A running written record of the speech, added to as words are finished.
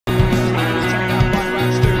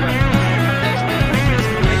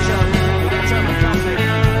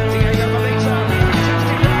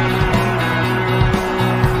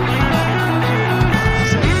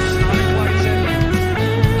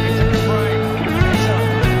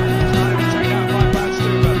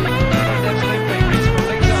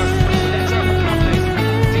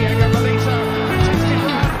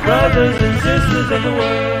voices of the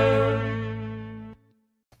world.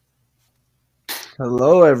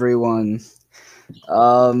 Hello, everyone.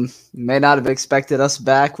 May not have expected us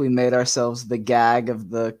back. We made ourselves the gag of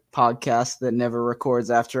the podcast that never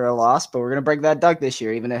records after a loss, but we're gonna break that duck this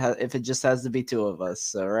year, even if it just has to be two of us.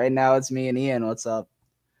 So right now it's me and Ian. What's up?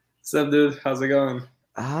 What's up, dude? How's it going?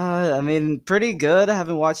 Pretty good. I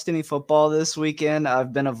haven't watched any football this weekend.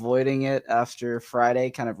 I've been avoiding it after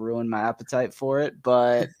Friday, kind of ruined my appetite for it.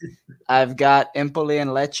 But I've got Empoli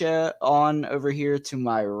and Lecce on over here to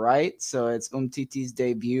my right. So it's Umtiti's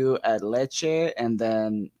debut at Lecce and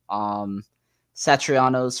then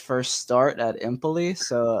Satriano's first start at Empoli.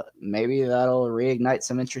 So maybe that'll reignite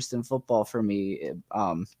some interest in football for me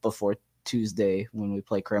before Tuesday when we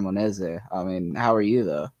play Cremonese. I mean, how are you,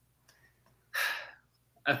 though?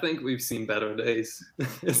 I think we've seen better days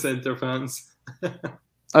as Inter fans.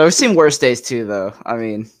 We've seen worse days too, though. I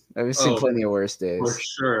mean, we've seen plenty of worse days.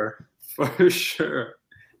 For sure.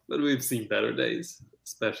 But we've seen better days,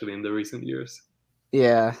 especially in the recent years.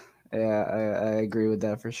 Yeah, I agree with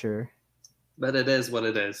that for sure. But it is what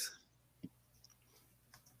it is.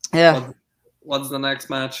 Yeah. What's the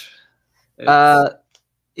next match?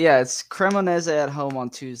 It's Cremonese at home on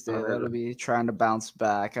Tuesday. That'll be trying to bounce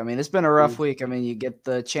back. I mean, it's been a rough week. I mean, you get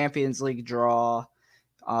the Champions League draw,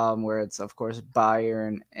 where it's, of course,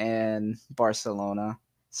 Bayern and Barcelona.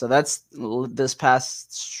 So that's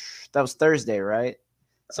that was Thursday, right?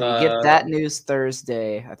 So you get that news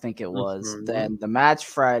Thursday, I think it was. Mm-hmm. Then the match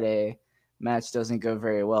Friday, match doesn't go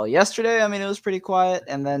very well. Yesterday, I mean, it was pretty quiet.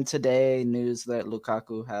 And then today, news that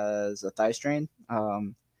Lukaku has a thigh strain.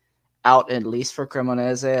 Out at least for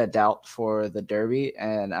Cremonese, a doubt for the derby.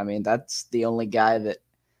 And, I mean, that's the only guy that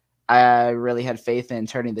I really had faith in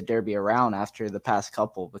turning the derby around after the past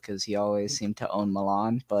couple because he always seemed to own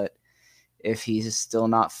Milan. But if he's still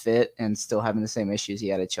not fit and still having the same issues he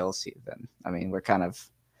had at Chelsea, then, I mean, we're kind of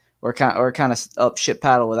up shit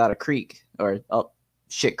paddle without a creek, or up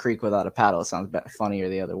shit creek without a paddle. It sounds funnier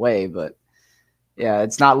the other way, but, yeah,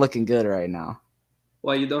 it's not looking good right now.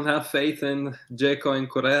 Well, you don't have faith in Dzeko and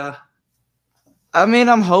Correa? I mean,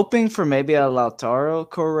 I'm hoping for maybe a Lautaro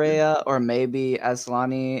Correa or maybe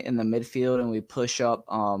Aslani in the midfield and we push up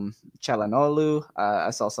Çalhanoğlu. I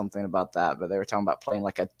saw something about that, but they were talking about playing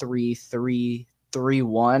like a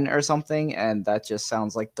 3-3-3-1 or something, and that just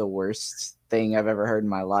sounds like the worst thing I've ever heard in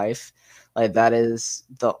my life. Like, that is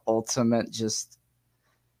the ultimate just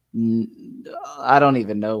I don't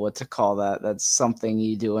even know what to call that. That's something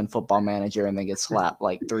you do in Football Manager and then get slapped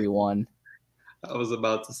like 3-1. I was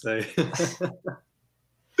about to say.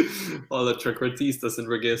 All the Trequartistas and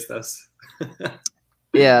Registas.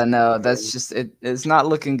 Yeah, no, that's just it. It's not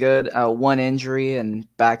looking good. One injury and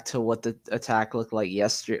back to what the attack looked like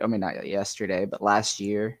yesterday. I mean, not yesterday, but last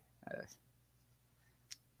year.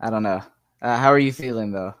 I don't know. How are you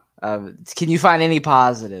feeling, though? Can you find any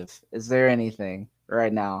positive? Is there anything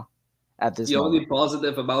right now at this moment? The only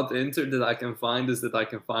positive about Inter that I can find is that I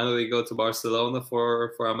can finally go to Barcelona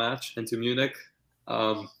for a match and to Munich.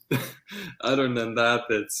 Other than that,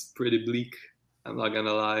 it's pretty bleak. I'm not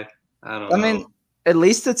gonna lie. I mean, at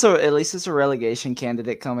least it's a relegation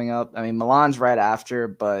candidate coming up. I mean, Milan's right after,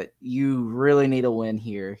 but you really need a win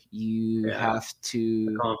here. You have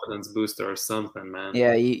to a confidence booster or something, man.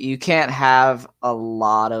 Yeah, you can't have a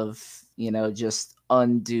lot of just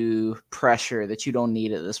undue pressure that you don't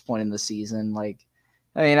need at this point in the season. Like,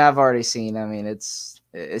 I mean, I've already seen. I mean, it's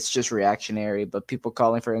just reactionary, but people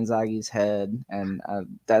calling for Inzaghi's head, and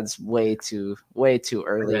that's way too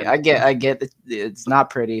early. I get that it's not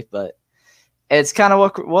pretty, but it's kind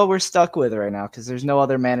of what we're stuck with right now because there's no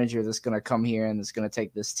other manager that's going to come here and that's going to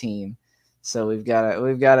take this team. So we've got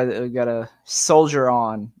to soldier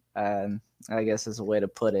on. I guess is a way to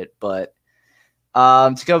put it. But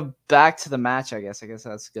to go back to the match, I guess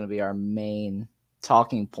that's going to be our main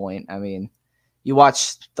talking point. I mean, you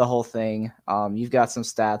watched the whole thing. You've got some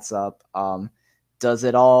stats up. Does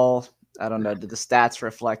it all? I don't know. Did the stats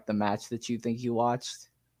reflect the match that you think you watched?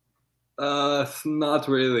 Not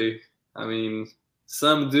really. I mean,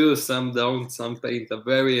 some do, some don't. Some paint a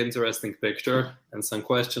very interesting picture and some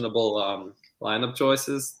questionable lineup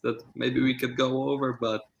choices that maybe we could go over,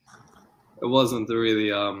 but it wasn't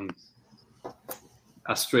really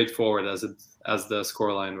as straightforward as the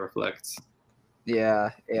scoreline reflects. Yeah.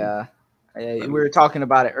 We were talking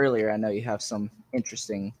about it earlier. I know you have some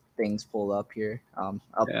interesting things pulled up here. I'll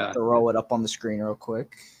throw it up on the screen real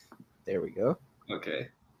quick. There we go. Okay.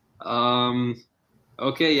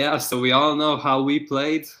 So we all know how we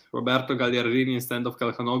played. Roberto Gagliardini instead of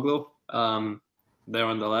Çalhanoğlu. There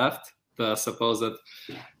on the left. The supposed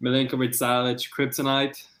Milinkovic-Savic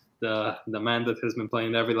kryptonite. the man that has been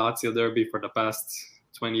playing every Lazio derby for the past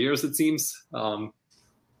 20 years, it seems.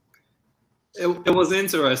 It was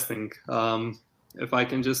interesting. If I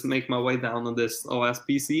can just make my way down on this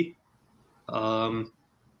OSPC.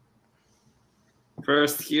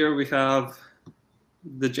 First, here we have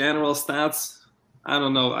the general stats. I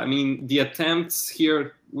don't know. I mean, the attempts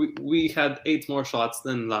here, we had 8 more shots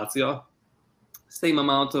than Lazio. Same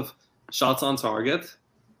amount of shots on target.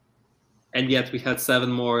 And yet we had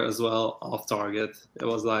 7 more as well off target. It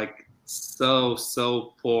was like so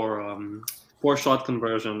poor shot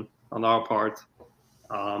conversion on our part.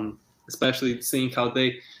 Especially seeing how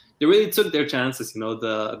they really took their chances. You know,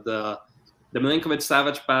 the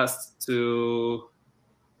Milinkovic-Savic pass to,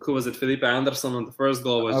 who was it? Felipe Anderson on the first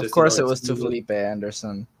goal was of just, course, it was to Felipe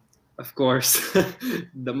Anderson. Of course,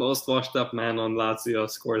 the most washed up man on Lazio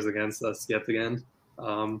scores against us yet again.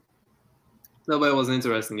 That way was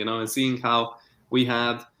interesting, you know, and seeing how we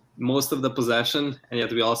had most of the possession and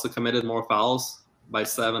yet we also committed more fouls by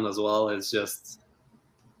 7 as well. It's just,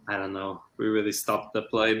 I don't know, we really stopped the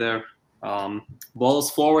play there.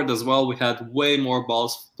 Balls forward as well, we had way more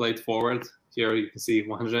balls played forward. Here you can see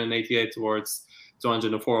 188 towards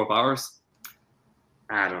 204 of ours.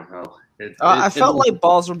 I don't know. I felt like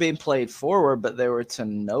balls were being played forward, but they were to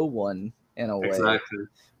no one in a way. Exactly.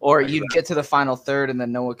 Or you'd get to the final third and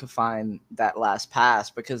then no one could find that last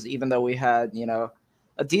pass, because even though we had, you know,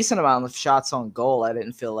 a decent amount of shots on goal, I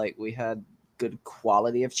didn't feel like we had good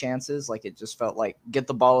quality of chances. Like, it just felt like, get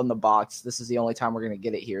the ball in the box. This is the only time we're going to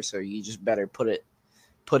get it here, so you just better put it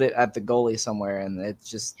at the goalie somewhere, and it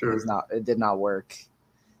just it did not work.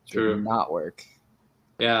 True. It did not work.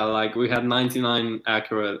 Yeah, like we had 99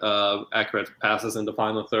 accurate passes in the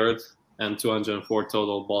final third and 204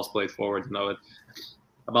 total balls played forward. You know,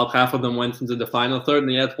 about half of them went into the final third,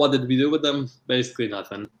 and yet what did we do with them? Basically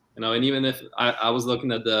nothing. You know, and even if I was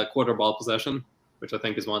looking at the quarter ball possession, which I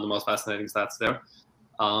think is one of the most fascinating stats there.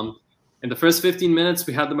 In the first 15 minutes,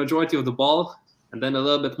 we had the majority of the ball, and then a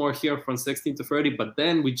little bit more here from 16 to 30. But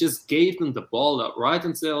then we just gave them the ball right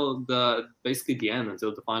until basically the end,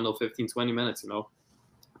 until the final 15, 20 minutes. You know,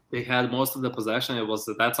 they had most of the possession. It was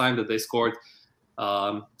at that time that they scored.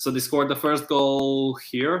 So they scored the first goal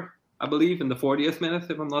here, I believe, in the 40th minute,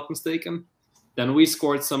 if I'm not mistaken. Then we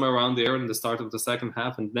scored somewhere around there in the start of the second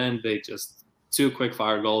half, and then they just 2 quick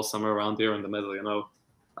fire goals somewhere around there in the middle. You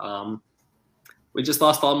know, we just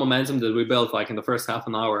lost all momentum that we built like in the first half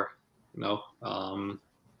an hour. You know,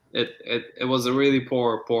 it was a really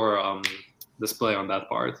poor display on that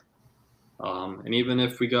part. And even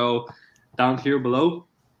if we go down here below,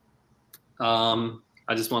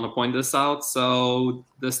 I just want to point this out. So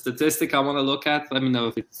the statistic I want to look at, let me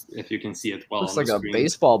know if you can see it well. Looks like a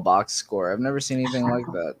baseball box score. I've never seen anything like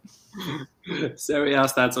that. Serie A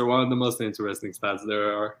stats are one of the most interesting stats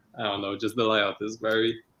there are. I don't know, just the layout is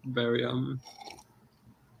very, very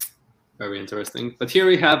very interesting. But here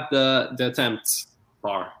we have the attempts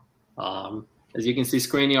bar. As you can see,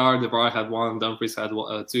 Skriniar, De Vrij had 1, Dumfries had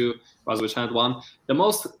 2, Brozovic had 1. The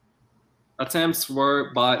most attempts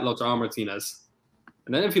were by Lautaro Martinez.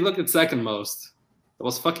 And then if you look at second most, it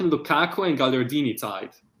was fucking Lukaku and Gagliardini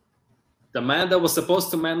tied. The man that was supposed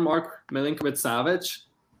to man mark Milinkovic-Savic,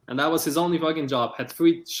 and that was his only fucking job, had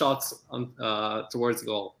 3 shots on, towards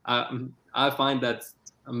goal. I find that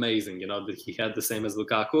amazing, you know, that he had the same as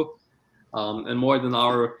Lukaku. And more than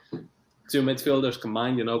our 2 midfielders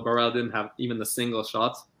combined, you know, Barrel didn't have even a single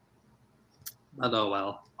shot. But oh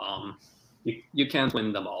well, you can't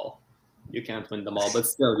win them all. You can't win them all, but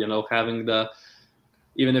still, you know, having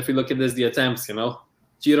even if we look at this, the attempts, you know,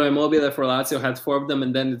 Ciro Immobile for Lazio had 4 of them,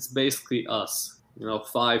 and then it's basically us, you know,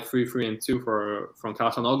 5, 3, 3, and 2 from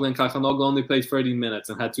Calhanoglu, and Calhanoglu only played 13 minutes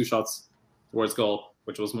and had 2 shots towards goal,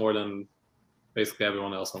 which was more than basically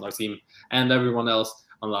everyone else on our team and everyone else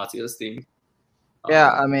on Lazio's team.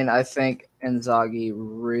 Yeah, I mean, I think Inzaghi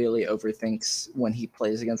really overthinks when he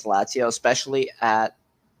plays against Lazio, especially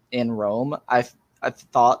in Rome. I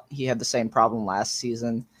thought he had the same problem last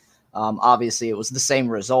season. Obviously, it was the same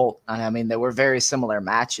result. I mean, they were very similar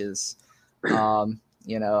matches.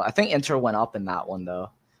 You know, I think Inter went up in that one, though.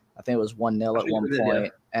 I think it was 1-0 at one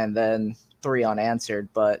point, and then 3 unanswered.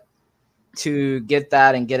 But to get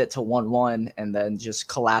that and get it to 1-1 and then just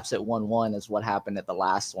collapse at 1-1 is what happened at the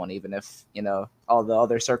last one, even if, you know, all the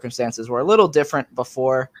other circumstances were a little different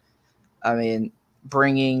before. I mean,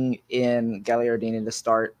 bringing in Gagliardini to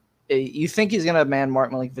start, you think he's going to man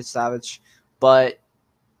Mark Milinkovic-Savic, but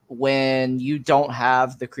when you don't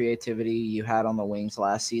have the creativity you had on the wings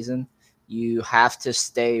last season, you have to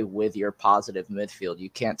stay with your positive midfield. You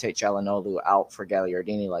can't take Calhanoglu out for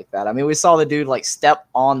Gagliardini like that. I mean, we saw the dude like step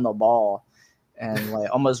on the ball and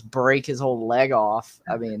like almost break his whole leg off.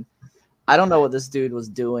 I mean, I don't know what this dude was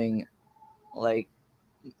doing. Like,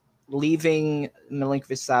 leaving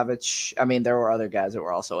Milinkovic-Savic. I mean, there were other guys that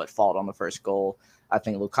were also at fault on the first goal. I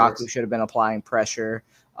think Lukaku should have been applying pressure.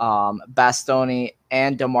 Bastoni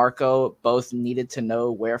and DeMarco both needed to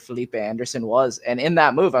know where Felipe Anderson was. And in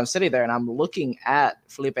that move, I'm sitting there and I'm looking at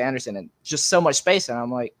Felipe Anderson and just so much space. And I'm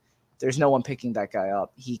like, there's no one picking that guy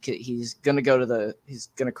up. He's going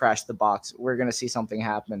to crash the box. We're going to see something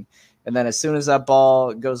happen. And then as soon as that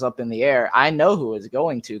ball goes up in the air, I know who it's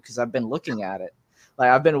going to because I've been looking at it. Like,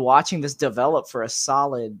 I've been watching this develop for a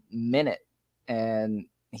solid minute, and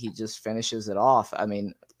he just finishes it off. I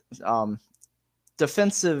mean,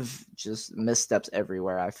 defensive just missteps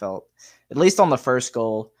everywhere, I felt, at least on the first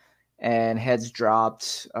goal, and heads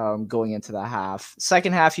dropped going into the half.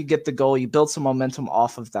 Second half, you get the goal. You build some momentum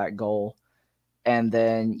off of that goal, and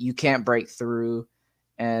then you can't break through,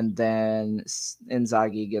 and then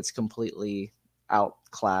Inzaghi gets completely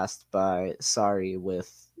outclassed by Sarri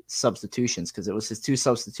with substitutions, because it was his two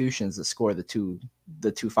substitutions that scored the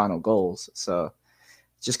two final goals. So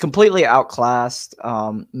just completely outclassed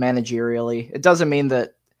managerially. It doesn't mean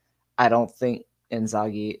that I don't think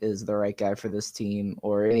Inzaghi is the right guy for this team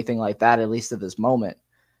or anything like that, at least at this moment.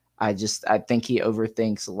 I think he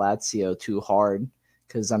overthinks Lazio too hard,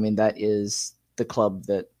 because I mean, that is the club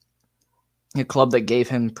that gave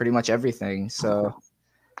him pretty much everything. So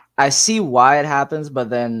I see why it happens, but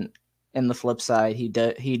then in the flip side, he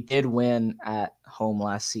did win at home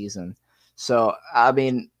last season. So, I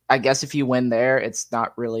mean, I guess if you win there, it's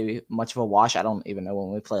not really much of a wash. I don't even know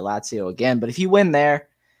when we play Lazio again. But if you win there,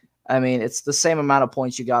 I mean, it's the same amount of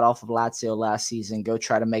points you got off of Lazio last season. Go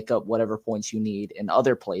try to make up whatever points you need in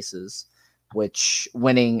other places, which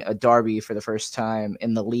winning a derby for the first time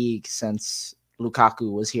in the league since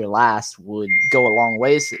Lukaku was here last would go a long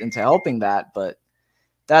ways into helping that. But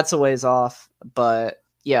that's a ways off. But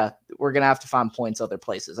yeah, we're going to have to find points other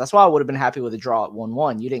places. That's why I would have been happy with a draw at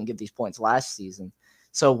 1-1. You didn't get these points last season.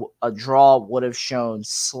 So a draw would have shown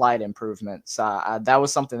slight improvements. That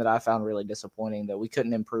was something that I found really disappointing, that we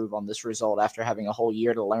couldn't improve on this result after having a whole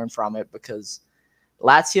year to learn from it, because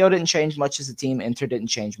Lazio didn't change much as a team. Inter didn't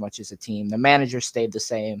change much as a team. The manager stayed the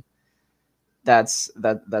same. That's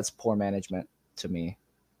poor management to me.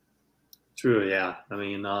 True, yeah. I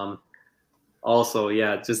mean, also,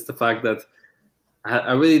 yeah, just the fact that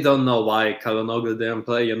I really don't know why Calhanoglu didn't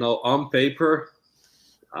play. You know, on paper,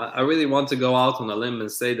 I really want to go out on a limb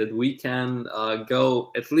and say that we can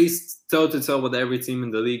go at least toe-to-toe with every team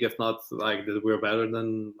in the league, if not like that we're better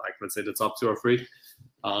than, like, let's say the top 2 or 3.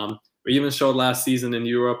 We even showed last season in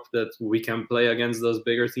Europe that we can play against those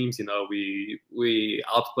bigger teams. You know, we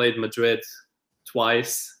outplayed Madrid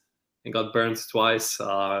twice and got burned twice.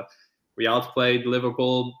 We outplayed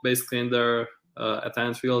Liverpool basically in their at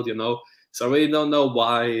Anfield, you know. So I really don't know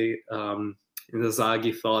why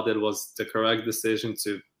Inzaghi thought it was the correct decision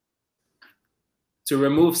to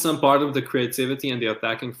remove some part of the creativity and the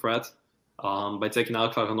attacking threat by taking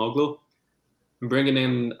out Calhanoglu, bringing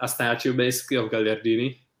in a statue basically of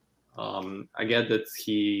Gagliardini. I get that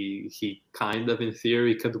he kind of, in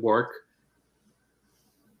theory, could work,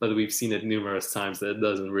 but we've seen it numerous times that it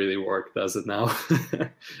doesn't really work, does it now?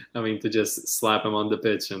 I mean, to just slap him on the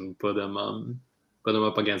pitch and put him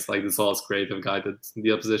up against like this all creative guy that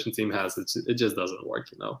the opposition team has, it just doesn't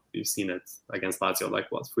work, you know. We've seen it against Lazio like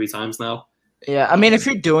 3 times now. Yeah, I mean, if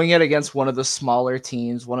you're doing it against one of the smaller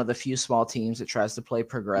teams, one of the few small teams that tries to play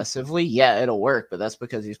progressively, yeah, it'll work. But that's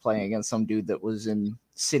because he's playing against some dude that was in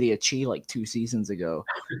City of Chi like 2 seasons ago.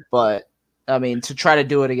 But I mean, to try to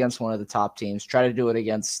do it against one of the top teams, try to do it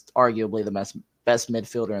against arguably the best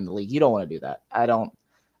midfielder in the league, you don't want to do that. I don't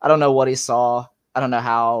know what he saw. I don't know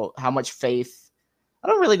how much faith. I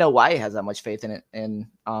don't really know why he has that much faith in it in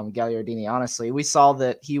Gagliardini, honestly. We saw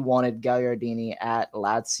that he wanted Gagliardini at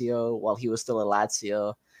Lazio while he was still at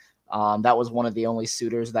Lazio. That was one of the only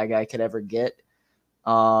suitors that guy could ever get.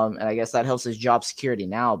 And I guess that helps his job security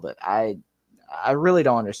now, but I really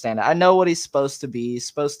don't understand it. I know what he's supposed to be. He's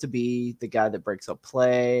supposed to be the guy that breaks up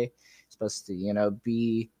play. He's supposed to, you know,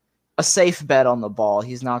 be a safe bet on the ball.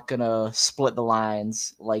 He's not going to split the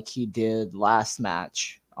lines like he did last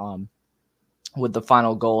match. With the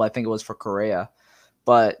final goal, I think it was for Correa,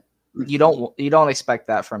 but you don't expect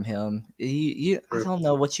that from him. I don't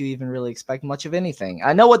know what you even really expect much of anything.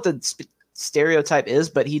 I know what the stereotype is,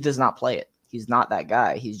 but he does not play it. He's not that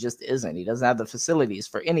guy. He just isn't. He doesn't have the facilities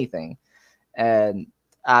for anything. And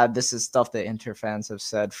this is stuff that Inter fans have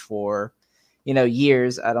said for, you know,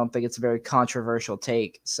 years. I don't think it's a very controversial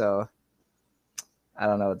take. So I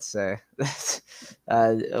don't know what to say.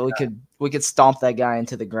 We could stomp that guy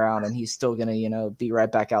into the ground, and he's still gonna be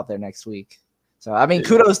right back out there next week. So I mean,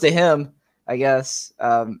 kudos to him. I guess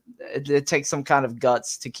it takes some kind of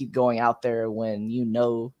guts to keep going out there when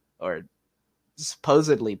or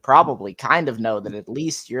supposedly probably kind of know that at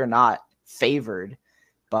least you're not favored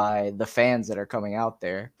by the fans that are coming out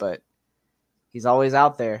there. But he's always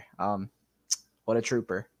out there. What a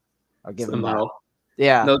trooper! I'll give him that.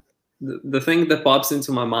 Yeah. No, the thing that pops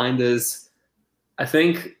into my mind is, I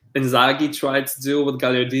think Inzaghi tried to do with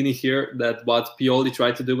Gagliardini here that what Pioli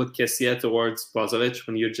tried to do with Kessié towards Brozovic,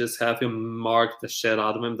 when you just have him mark the shit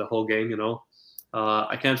out of him the whole game,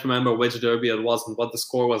 I can't remember which derby it was and what the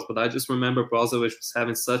score was, but I just remember Brozovic was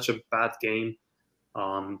having such a bad game,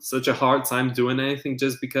 such a hard time doing anything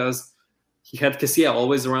just because he had Kessié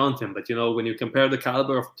always around him. But, when you compare the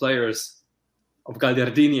caliber of players of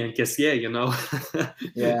Gagliardini and Kessié,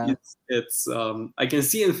 yeah, it's I can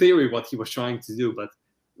see in theory what he was trying to do, but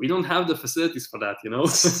we don't have the facilities for that,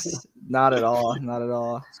 Not at all. Not at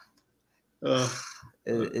all.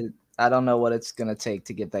 I don't know what it's going to take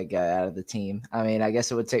to get that guy out of the team. I mean, I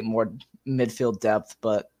guess it would take more midfield depth,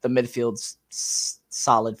 but the midfield's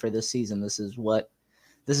solid for this season. This is what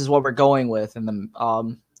we're going with, and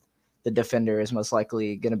the defender is most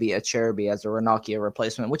likely going to be Acerbi as a Ranocchia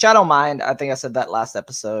replacement, which I don't mind. I think I said that last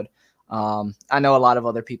episode. I know a lot of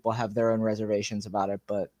other people have their own reservations about it,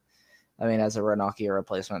 but I mean, as a Ranocchia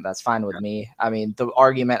replacement, that's fine with me. I mean, the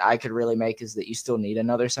argument I could really make is that you still need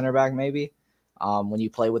another center back, maybe. When you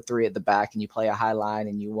play with three at the back and you play a high line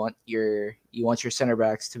and you want your center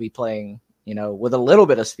backs to be playing, with a little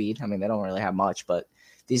bit of speed. I mean, they don't really have much, but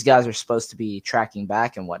these guys are supposed to be tracking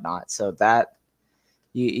back and whatnot. So that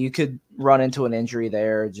you could run into an injury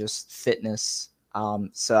there, just fitness.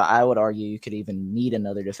 So I would argue you could even need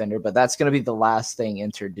another defender, but that's going to be the last thing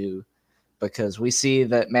Inter do, because we see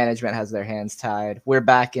that management has their hands tied. We're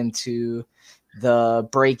back into the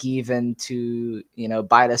break even to,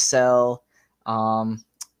 buy to sell.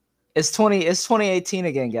 It's 2018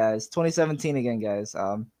 again, guys. 2017 again, guys.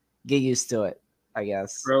 Get used to it, I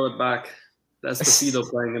guess. Throw it back. That's the Fido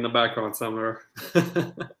playing in the background somewhere.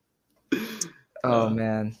 Oh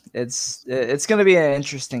man, it's going to be an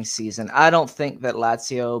interesting season. I don't think that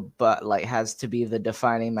Lazio has to be the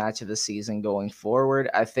defining match of the season going forward.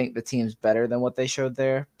 I think the team's better than what they showed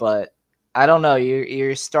there, but I don't know.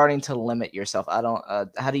 You're starting to limit yourself. I don't.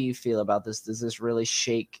 How do you feel about this? Does this really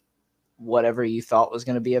shake whatever you thought was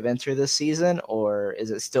going to be of Inter this season, or is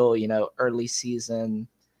it still early season,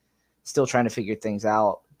 still trying to figure things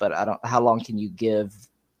out? But how long can you give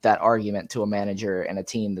that argument to a manager and a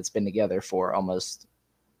team that's been together for almost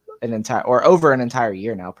over an entire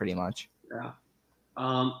year now, pretty much? Yeah.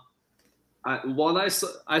 I saw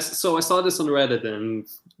this on Reddit, and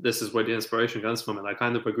this is where the inspiration comes from, and I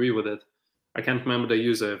kind of agree with it. I can't remember the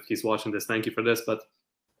user if he's watching this. Thank you for this. But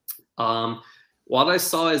what I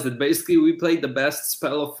saw is that basically we played the best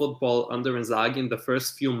spell of football under Inzaghi in the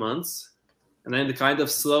first few months, and then it kind of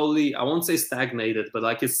slowly, I won't say stagnated, but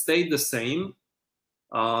it stayed the same.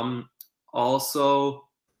 Also,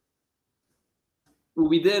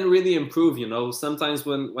 we didn't really improve, Sometimes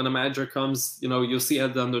when a manager comes, you'll see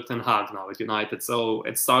it under Ten Hag now at United. So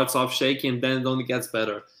it starts off shaky and then it only gets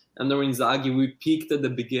better. Under Inzaghi, we peaked at the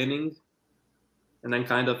beginning and then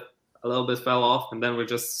kind of a little bit fell off, and then we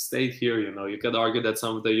just stayed here, You could argue that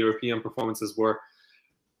some of the European performances were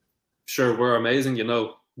amazing,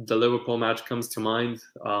 The Liverpool match comes to mind.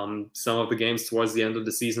 Some of the games towards the end of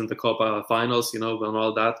the season, the Copa finals, and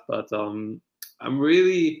all that. But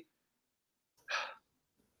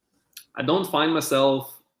I don't find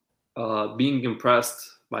myself being impressed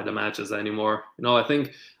by the matches anymore. I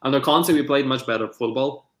think under Conte we played much better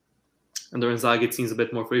football. Under Inzaghi it seems a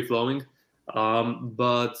bit more free-flowing.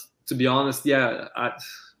 But to be honest,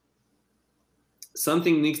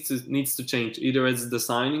 something needs to change. Either it's the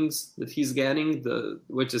signings that he's getting,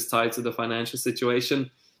 which is tied to the financial situation,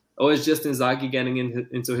 or it's just Inzaghi getting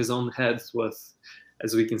into his own head with,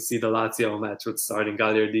 as we can see, the Lazio match with starting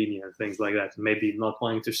Gagliardini and things like that. Maybe not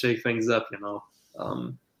wanting to shake things up,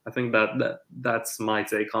 I think that's my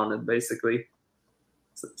take on it. Basically,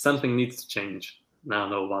 something needs to change. Now,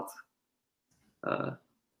 know what,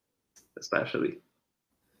 especially.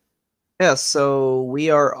 Yeah, so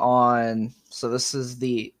we are on. So this is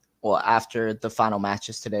after the final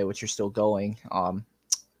matches today, which are still going.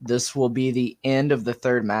 This will be the end of the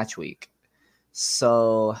third match week.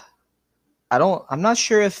 So I'm not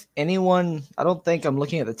sure if anyone. I don't think I'm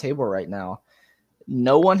looking at the table right now.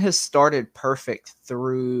 No one has started perfect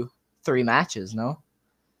through 3 matches. No.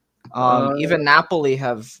 Even Napoli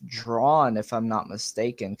have drawn, if I'm not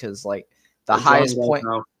mistaken, because The highest right point.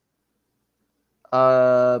 now.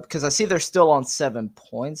 Because I see they're still on 7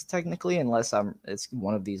 points technically, unless it's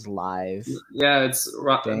one of these live. Yeah,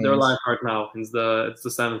 things. they're live right now. It's the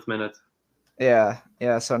 7th minute. Yeah.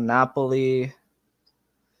 So Napoli,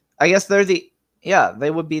 I guess they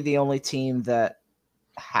would be the only team that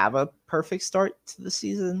have a perfect start to the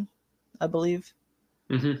season, I believe.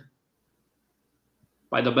 Mm-hmm.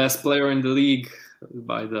 By the best player in the league,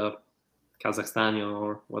 by the Kazakhstanian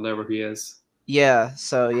or whatever he is. Yeah,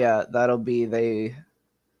 so yeah, that'll be they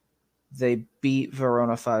beat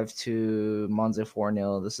Verona 5-2, Monza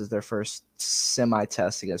 4-0. This is their first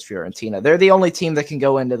semi-test against Fiorentina. They're the only team that can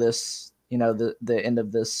go into this, the end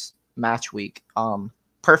of this match week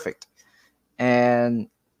perfect. And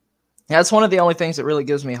that's one of the only things that really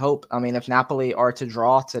gives me hope. I mean, if Napoli are to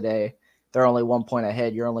draw today, they're only 1 point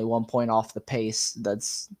ahead. You're only 1 point off the pace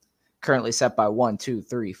that's currently set by 1, 2,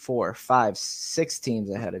 3, 4, 5, 6 teams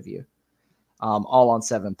ahead of you. All on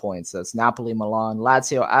 7 points. That's Napoli, Milan,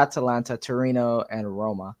 Lazio, Atalanta, Torino, and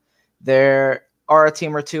Roma. There are a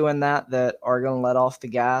team or two in that are going to let off the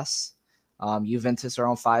gas. Juventus are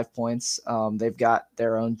on 5 points. They've got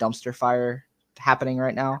their own dumpster fire happening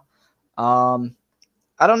right now.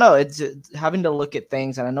 I don't know. It's having to look at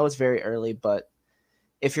things, and I know it's very early, but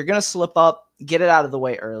if you're going to slip up, get it out of the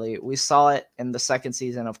way early. We saw it in the second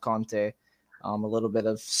season of Conte. A little bit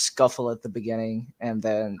of scuffle at the beginning, and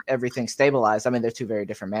then everything stabilized. I mean, they're two very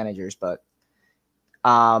different managers, but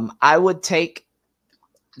I would take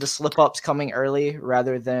the slip-ups coming early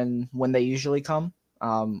rather than when they usually come,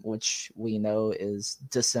 which we know is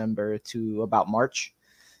December to about March.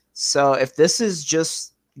 So if this is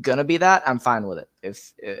just going to be that, I'm fine with it.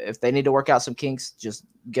 If they need to work out some kinks, just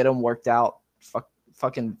get them worked out,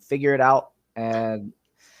 fucking figure it out, and,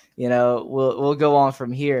 we'll go on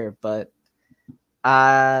from here. But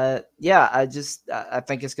I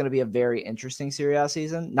think it's going to be a very interesting Serie A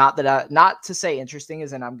season. Not to say interesting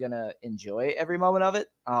as in I'm going to enjoy every moment of it.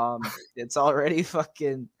 It's already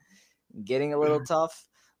fucking getting a little tough,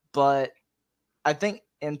 but I think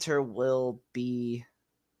Inter will be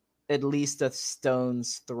at least a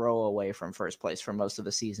stone's throw away from first place for most of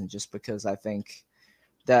the season, just because I think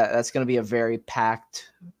that's going to be a very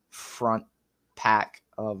packed front pack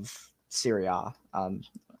of Serie A.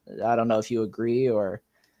 I don't know if you agree or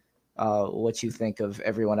what you think of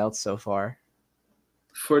everyone else so far.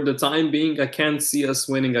 For the time being, I can't see us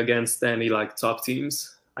winning against any top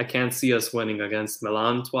teams. I can't see us winning against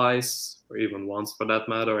Milan twice, or even once for that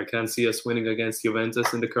matter. I can't see us winning against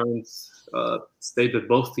Juventus in the current state that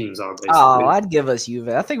both teams are, basically. Oh, I'd give us Juve.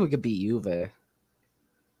 I think we could beat Juve.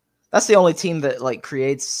 That's the only team that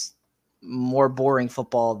creates more boring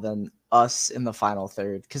football than us in the final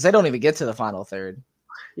third, because they don't even get to the final third.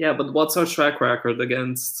 Yeah, but what's our track record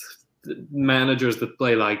against managers that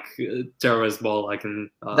play terrorist ball?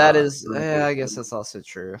 That is, I guess that's also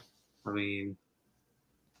true. I mean,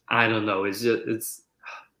 I don't know. It's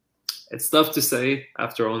tough to say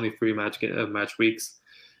after only 3 match weeks,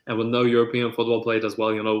 and with no European football played as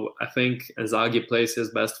well. I think Inzaghi plays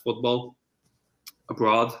his best football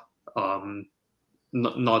abroad,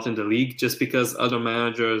 not in the league, just because other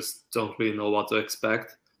managers don't really know what to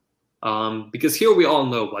expect. Because here we all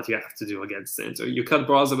know what you have to do against Inter. You cut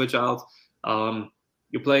Brozovic out.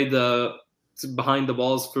 You play the behind the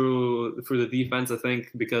balls through the defense, I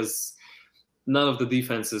think, because none of the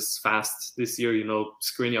defense is fast this year.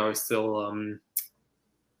 Skriniar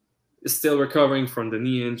is still recovering from the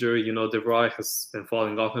knee injury. De Vrij has been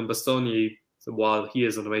falling off, and Bastoni, while he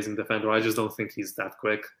is an amazing defender, I just don't think he's that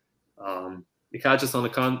quick. He catches on the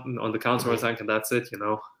counter attack, and that's it.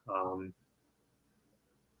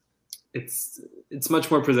 It's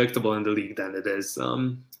much more predictable in the league than it is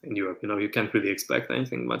in Europe. You can't really expect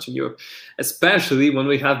anything much in Europe, especially when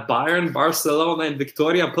we have Bayern, Barcelona, and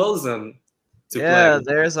Victoria Pilsen to play.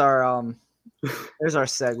 There's our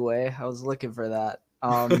segue. I was looking for that.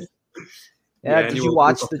 Did you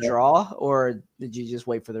watch the draw, or did you just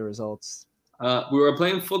wait for the results? We were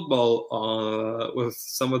playing football with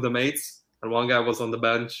some of the mates, and one guy was on the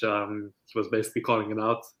bench. He was basically calling it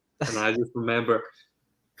out, and I just remember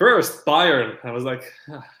first Bayern. I was like,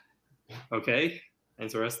 okay,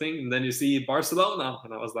 interesting. And then you see Barcelona,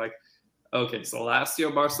 and I was like, okay, so last year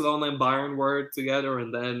Barcelona and Bayern were together,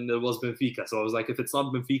 and then it was Benfica. So I was like, if it's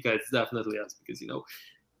not Benfica, it's definitely us, because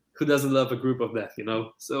who doesn't love a group of death,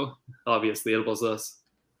 So obviously it was us.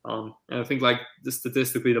 And I think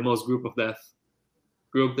statistically the most group of death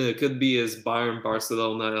group that it could be is Bayern,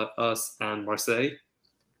 Barcelona, us, and Marseille.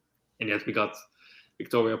 And yet we got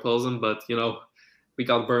Victoria Pilsen, but we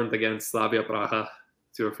got burned against Slavia Praha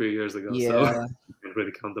 2 or 3 years ago, so you can't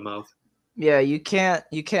really count them out. Yeah, you can't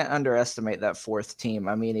underestimate that fourth team.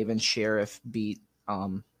 I mean, even Sheriff beat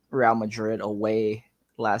Real Madrid away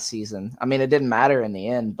last season. I mean, it didn't matter in the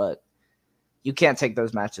end, but you can't take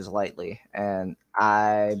those matches lightly. And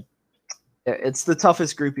it's the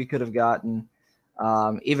toughest group you could have gotten.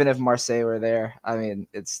 Even if Marseille were there, I mean,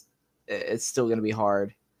 it's still going to be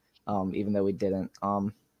hard. Even though we didn't.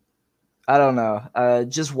 I don't know.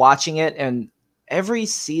 Just watching it, and every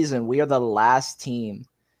season we are the last team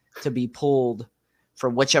to be pulled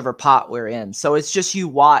from whichever pot we're in. So it's just you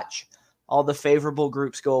watch all the favorable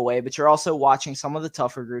groups go away, but you're also watching some of the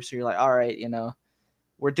tougher groups. So you're like, all right,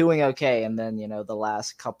 we're doing okay. And then, the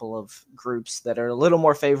last couple of groups that are a little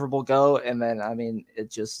more favorable go. And then, I mean,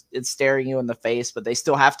 it's staring you in the face, but they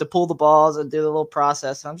still have to pull the balls and do the little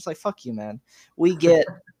process. And I'm just like, fuck you, man. We get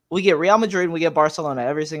Real Madrid and we get Barcelona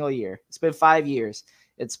every single year. It's been 5 years.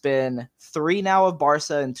 It's been 3 now of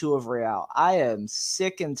Barca and 2 of Real. I am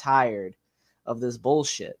sick and tired of this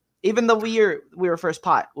bullshit. Even though we were first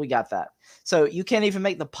pot, we got that. So you can't even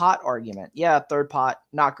make the pot argument. Yeah, third pot,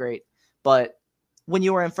 not great. But when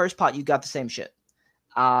you were in first pot, you got the same shit.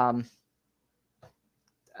 That's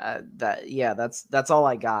all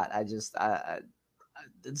I got.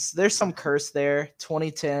 There's some curse there.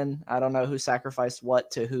 2010, I don't know who sacrificed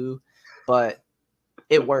what to who, but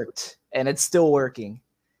it worked and it's still working.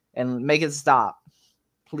 And make it stop,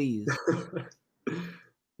 please.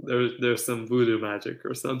 There's some voodoo magic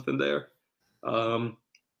or something there.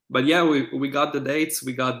 But yeah, we got the dates.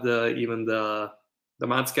 We got the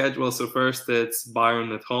match schedule. So first it's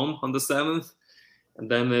Bayern at home on the 7th,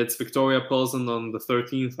 and then it's Victoria Pilsen on the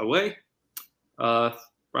 13th away.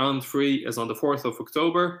 Round 3 is on the 4th of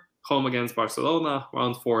October, home against Barcelona.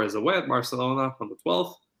 Round 4 is away at Barcelona on the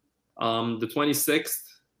 12th. The 26th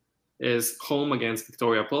is home against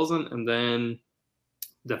Victoria Pilsen, and then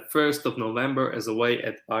the 1st of November is away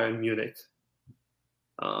at Bayern Munich.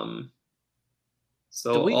 And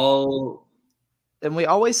we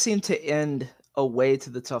always seem to end away to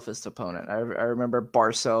the toughest opponent. I remember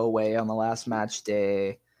Barca away on the last match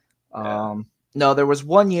day. No, there was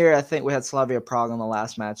 1 year I think we had Slavia Prague on the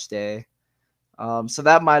last match day. So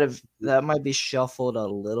that might be shuffled a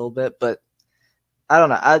little bit, but I don't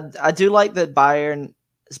know. I do like that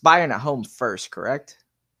it's Bayern at home first, correct?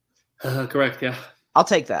 Correct, yeah. I'll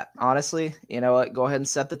take that. Honestly, you know what? Go ahead and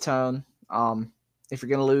set the tone. If you're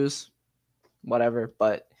gonna lose, whatever.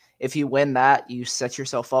 But if you win that, you set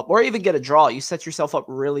yourself up, or even get a draw, you set yourself up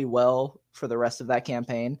really well for the rest of that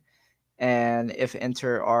campaign. And if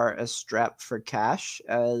Inter are as strapped for cash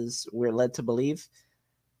as we're led to believe,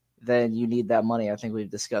 then you need that money. I think we've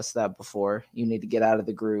discussed that before. You need to get out of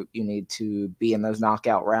the group. You need to be in those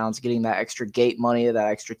knockout rounds, getting that extra gate money, that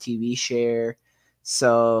extra TV share.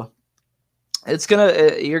 So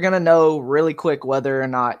you're gonna know really quick whether or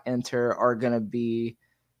not Inter are gonna be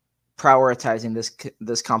prioritizing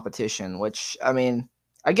this competition, which I mean,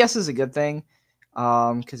 I guess is a good thing.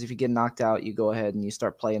 Because if you get knocked out, you go ahead and you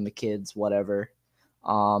start playing the kids, whatever.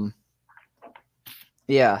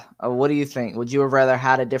 Yeah. What do you think? Would you have rather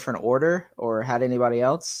had a different order or had anybody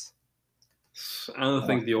else? I don't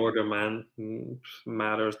think the order, man,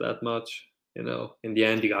 matters that much. In the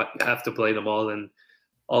end, you have to play them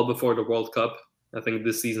all before the World Cup. I think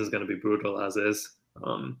this season is going to be brutal as is.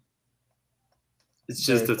 It's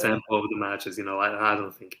just the tempo of the matches. I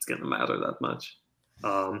don't think it's going to matter that much.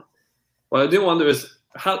 What I do wonder is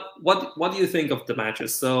what do you think of the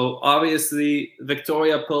matches? So obviously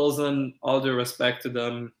Victoria Pilsen, all due respect to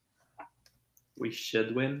them, we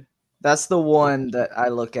should win. That's the one that I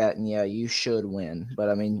look at, and yeah, you should win. But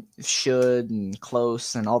I mean, should and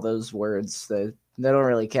close and all those words, they don't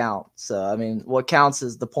really count. So I mean, what counts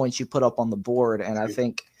is the points you put up on the board, and I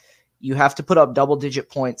think you have to put up double-digit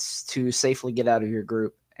points to safely get out of your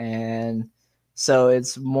group. And so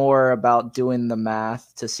it's more about doing the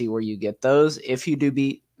math to see where you get those. If you do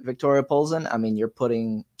beat Victoria Pilsen, I mean, you're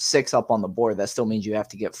putting 6 up on the board. That still means you have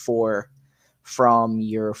to get 4 from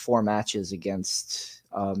your 4 matches against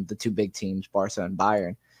the 2 big teams, Barca and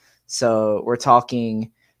Bayern. So we're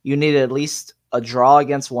talking you need at least a draw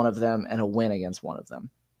against one of them and a win against one of them.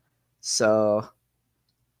 So,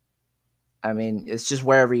 I mean, it's just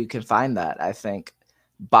wherever you can find that. I think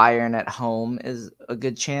Bayern at home is a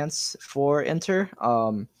good chance for Inter.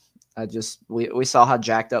 We saw how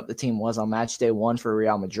jacked up the team was on match day 1 for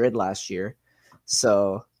Real Madrid last year.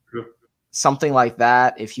 So something like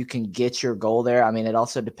that, if you can get your goal there. I mean, it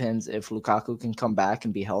also depends if Lukaku can come back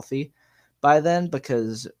and be healthy by then,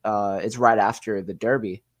 because it's right after the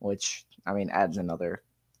derby, which, I mean, adds another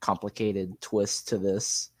complicated twist to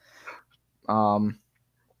this.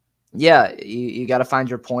 Yeah, you got to find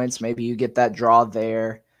your points. Maybe you get that draw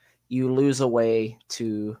there. you lose away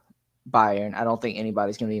to Bayern. I don't think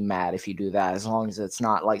anybody's going to be mad if you do that, as long as it's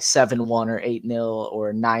not like 7-1 or 8-0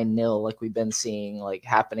 or 9-0 like we've been seeing like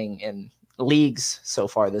happening in leagues so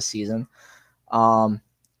far this season.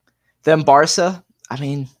 Then Barca, I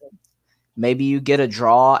mean, maybe you get a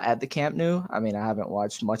draw at the Camp Nou. I mean, I haven't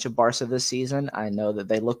watched much of Barca this season. I know that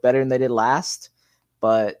they look better than they did last,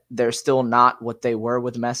 but they're still not what they were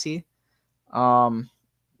with Messi. Barca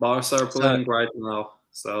are playing right now.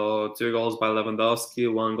 So 2 goals by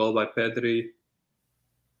Lewandowski, 1 goal by Pedri,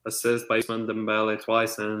 assist by Ousmane Dembele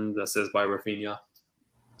twice, and assist by Rafinha.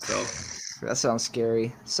 So that sounds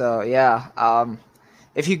scary. So yeah,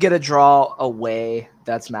 if you get a draw away,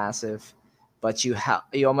 that's massive. But you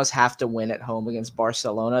almost have to win at home against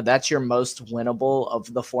Barcelona. That's your most winnable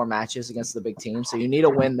of the 4 matches against the big team. So you need a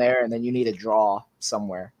win there, and then you need a draw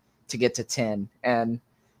somewhere to get to 10. And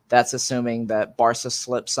that's assuming that Barca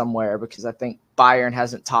slips somewhere, because I think Bayern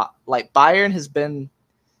hasn't topped. Like, Bayern has been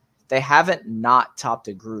 – they haven't not topped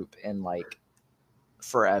a group in, like,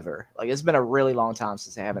 forever. Like, it's been a really long time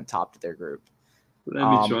since they haven't topped their group. Let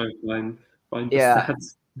me try and find the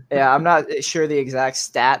stats. Yeah, I'm not sure the exact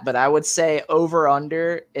stat, but I would say over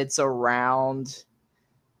under it's around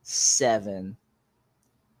 7,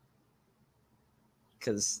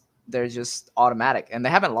 because they're just automatic, and they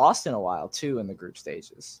haven't lost in a while too in the group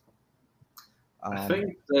stages. I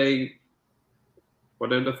think they were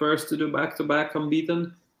the first to do back-to-back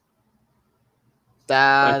unbeaten.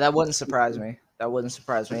 That wouldn't surprise me. That wouldn't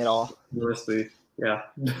surprise me at all. Honestly, yeah.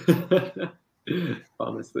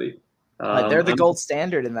 Honestly. They're the gold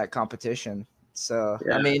standard in that competition. So,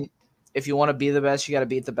 yeah. I mean, if you want to be the best, you got to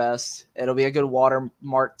beat the best. It'll be a good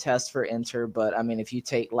watermark test for Inter. But, I mean, if you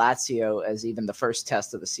take Lazio as even the first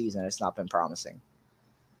test of the season, it's not been promising.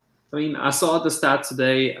 I mean, I saw the stat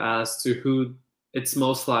today as to who it's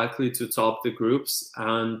most likely to top the groups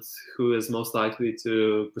and who is most likely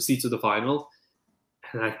to proceed to the final.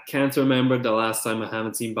 And I can't remember the last time I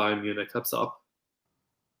haven't seen Bayern Munich up top.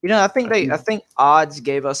 You know, I think odds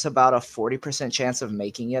gave us about a 40% chance of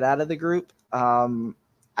making it out of the group.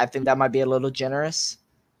 I think that might be a little generous.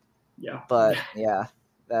 Yeah. But yeah,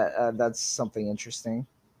 that's something interesting.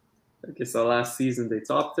 Okay, so last season they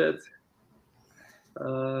topped it.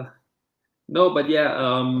 No, but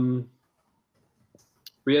yeah,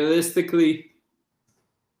 realistically,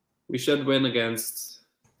 we should win against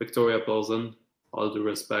Victoria Plzen, all due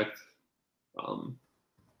respect.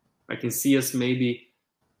 I can see us maybe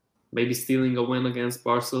stealing a win against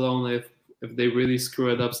Barcelona if they really screw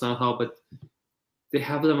it up somehow. But they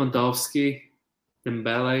have Lewandowski,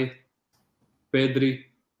 Dembele, Pedri,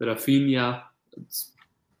 Rafinha.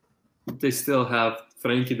 They still have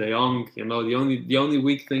Frenkie de Jong. You know, the only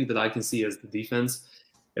weak thing that I can see is the defense.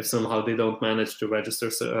 If somehow they don't manage to register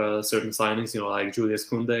certain signings, you know, like Julius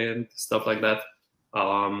Koundé and stuff like that.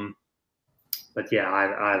 But yeah,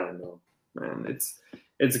 I don't know, man.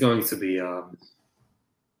 It's going to be a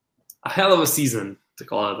hell of a season, to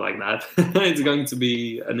call it like that. It's going to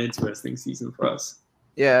be an interesting season for us.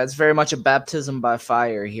 Yeah, it's very much a baptism by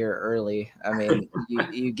fire here early. I mean,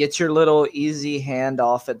 you get your little easy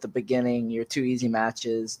handoff at the beginning, your 2 easy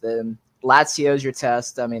matches. Then Lazio's your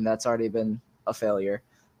test. I mean, that's already been a failure.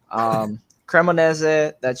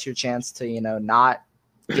 Cremonese, that's your chance to, you know, not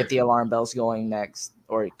get the alarm bells going next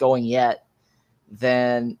or going yet.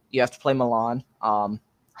 Then you have to play Milan.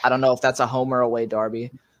 I don't know if that's a home or away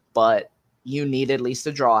derby, but you need at least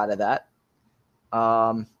a draw out of that.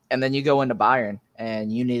 And then you go into Bayern,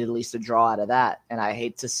 and you need at least a draw out of that. And I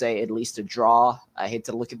hate to say at least a draw. I hate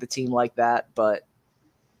to look at the team like that, but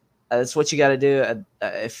that's what you got to do.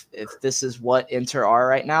 If this is what Inter are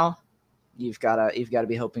right now, you've got to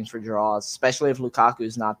be hoping for draws, especially if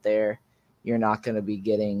Lukaku's not there. You're not going to be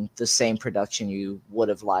getting the same production you would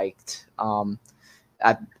have liked.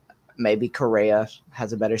 Maybe Correa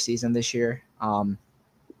has a better season this year.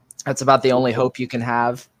 That's about the only hope you can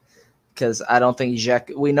have, because I don't think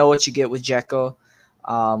we know what you get with Dzeko.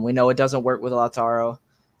 We know it doesn't work with Lautaro.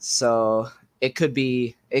 So it could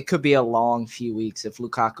be a long few weeks if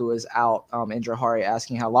Lukaku is out. Indra Hari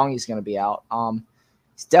asking how long he's going to be out.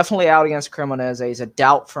 He's definitely out against Cremonese. He's a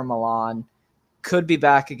doubt for Milan. Could be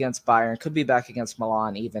back against Bayern. Could be back against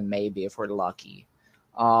Milan even, maybe, if we're lucky.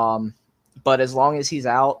 But as long as he's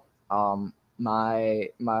out, my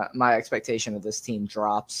expectation of this team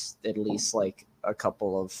drops at least like a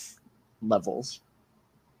couple of levels.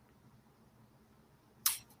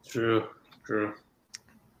 True.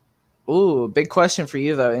 Ooh, big question for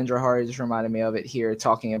you though. Indra Hari just reminded me of it here,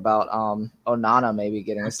 talking about Onana maybe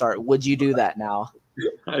getting a start. Would you do that now?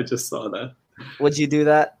 I just saw that. Would you do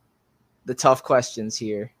that? The tough questions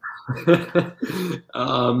here.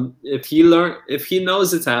 If he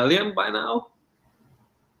knows Italian by now,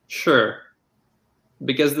 sure.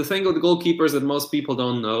 Because the thing with goalkeepers that most people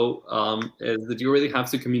don't know is that you really have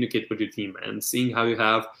to communicate with your team. And seeing how you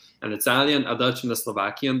have an Italian, a Dutch, and a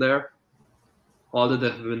Slovakian there, all that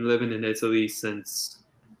have been living in Italy since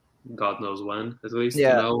God knows when, at least,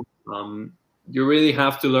 Yeah. You really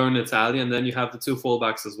have to learn Italian. Then you have the two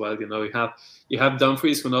fullbacks as well. You have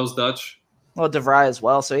Dumfries, who knows Dutch. Well, De Vrij as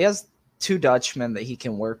well. So he has two Dutchmen that he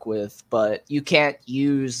can work with, but you can't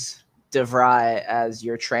use De Vrij as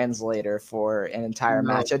your translator for an entire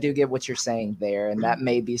match. I do get what you're saying there, and that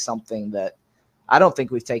may be something that I don't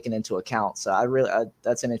think we've taken into account. So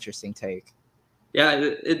that's an interesting take. Yeah,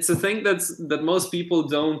 it's a thing that most people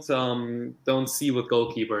don't see with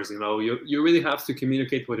goalkeepers. You really have to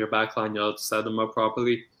communicate with your backline, to set them up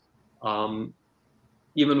properly.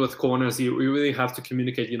 Even with corners, you really have to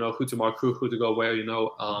communicate, who to mark, who to go where,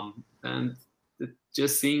 and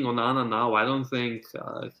just seeing Onana now, I don't think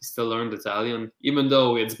he still learned Italian, even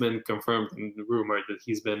though it's been confirmed and rumored that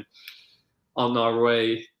he's been on our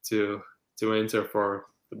way to Inter for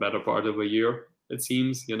the better part of a year. It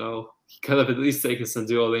seems, he could have at least taken some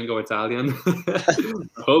Duolingo Italian.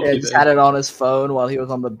 I hope he just had it on his phone while he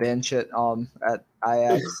was on the bench at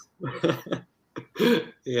Ajax.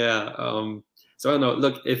 Yeah. So I don't know.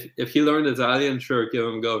 Look, if he learned Italian, sure, give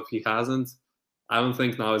him a go. If he hasn't, I don't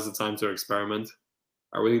think now is the time to experiment.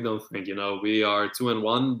 I really don't think. We are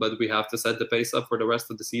 2-1, but we have to set the pace up for the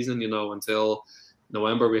rest of the season. Until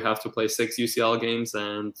November, we have to play 6 UCL games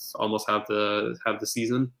and almost have the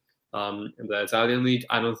season. In the Italian league,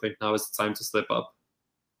 I don't think now is the time to slip up.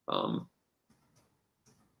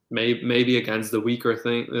 Maybe against the weaker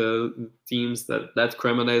teams that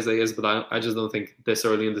Cremonese is, but I just don't think this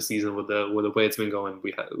early in the season with the way it's been going,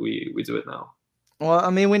 we do it now. Well,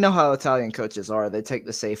 I mean, we know how Italian coaches are. They take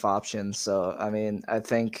the safe option. So, I mean, I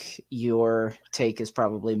think your take is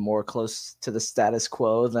probably more close to the status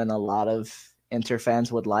quo than a lot of Inter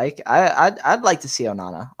fans would like. I'd like to see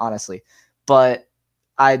Onana, honestly, but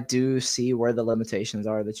I do see where the limitations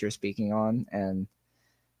are that you're speaking on, and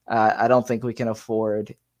I don't think we can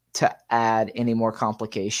afford to add any more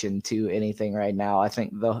complication to anything right now. I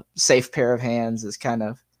think the safe pair of hands is kind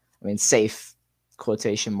of, I mean, safe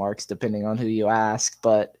quotation marks depending on who you ask,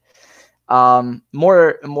 but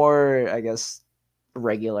more I guess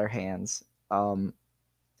regular hands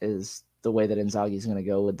is the way that Inzaghi is going to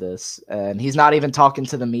go with this. And he's not even talking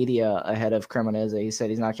to the media ahead of Cremonese. He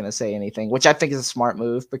said he's not going to say anything, which I think is a smart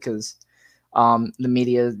move because the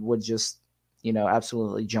media would just,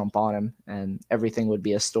 absolutely jump on him and everything would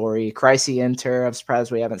be a story. Crisis Inter, I'm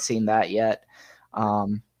surprised we haven't seen that yet.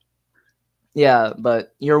 Yeah,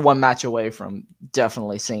 but you're one match away from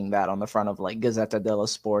definitely seeing that on the front of like Gazzetta dello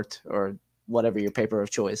Sport or whatever your paper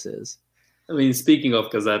of choice is. I mean, speaking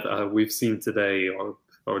of Gazzetta, we've seen today or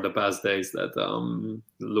the past days that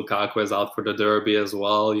Lukaku is out for the derby as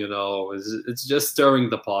well. It's just stirring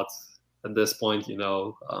the pot at this point.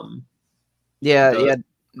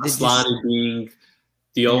 Asllani being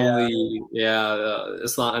the only,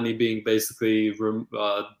 Asllani being basically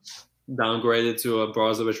downgraded to a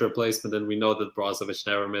Brozovic replacement, and we know that Brozovic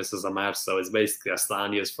never misses a match, so it's basically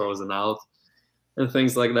Asllani is frozen out and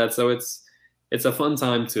things like that. So it's a fun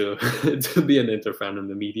time to be an Inter fan in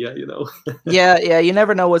the media, Yeah, you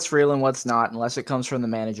never know what's real and what's not unless it comes from the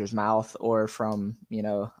manager's mouth or from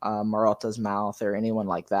Marotta's mouth or anyone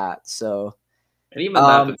like that. So. And even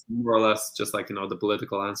that, it's more or less just like, the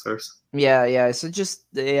political answers. Yeah. So just,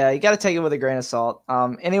 you got to take it with a grain of salt.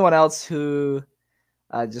 Anyone else who,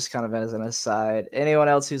 just kind of as an aside, anyone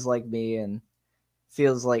else who's like me and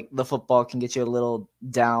feels like the football can get you a little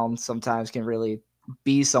down sometimes can really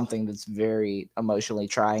be something that's very emotionally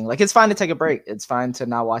trying. Like, it's fine to take a break. It's fine to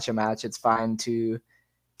not watch a match. It's fine to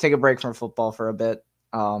take a break from football for a bit.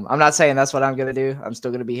 I'm not saying that's what I'm going to do. I'm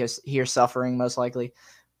still going to be here suffering most likely.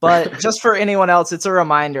 But just for anyone else, it's a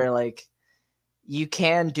reminder, like, you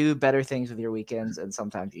can do better things with your weekends, and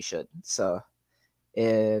sometimes you should. So,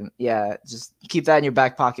 just keep that in your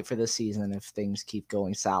back pocket for this season if things keep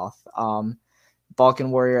going south. Balkan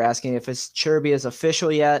Warrior asking if Acerbi is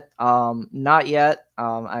official yet. Not yet.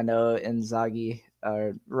 I know Inzaghi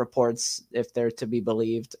reports, if they're to be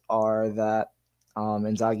believed, are that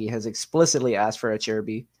Inzaghi has explicitly asked for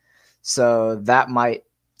Acerbi. So that might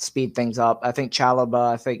speed things up. I think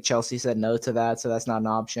Chelsea said no to that, so that's not an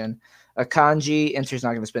option. Akanji, Inter's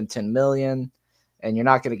not going to spend 10 million, and you're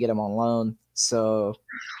not going to get him on loan. So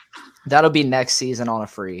that'll be next season on a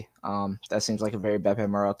free. That seems like a very Beppe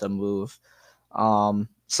Marotta move.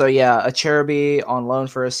 So yeah, Acerbi on loan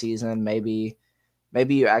for a season, maybe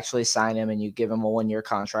maybe you actually sign him and you give him a 1-year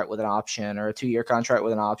contract with an option or a 2-year contract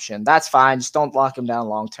with an option. That's fine. Just don't lock him down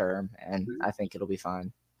long term, and I think it'll be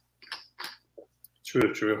fine.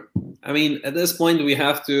 True. I mean, at this point, we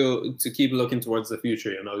have to keep looking towards the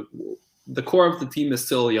future. You know, the core of the team is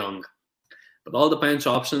still young, but all the bench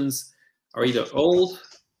options are either old,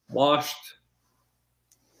 washed,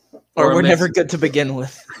 or we're never good to begin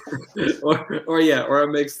with, or a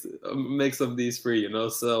mix of these three. You know,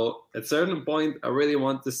 so at a certain point, I really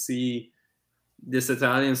want to see this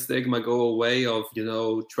Italian stigma go away of, you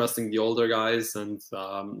know, trusting the older guys and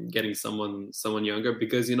getting someone younger,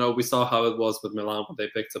 because, you know, we saw how it was with Milan when they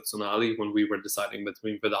picked up Tonali when we were deciding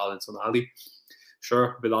between Vidal and Tonali.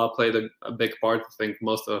 Sure, Vidal played a big part. I think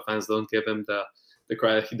most of the fans don't give him the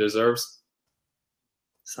credit he deserves.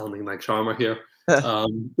 Sounding like Charmer here.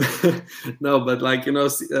 No, but like, you know,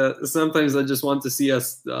 sometimes I just want to see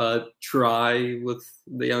us try with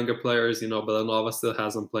the younger players. You know, Belanova still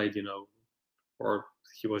hasn't played, you know, or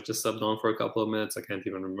he was just subbed on for a couple of minutes. I can't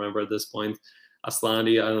even remember at this point.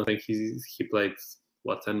 Aslani, I don't think he played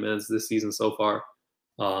 10 minutes this season so far.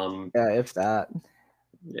 Yeah, if that.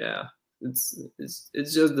 Yeah, it's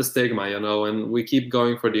just the stigma, you know, and we keep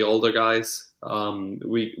going for the older guys.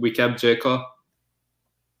 We kept Dzeko,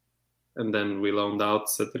 and then we loaned out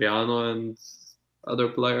Cetriano and other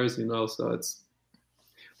players, you know. So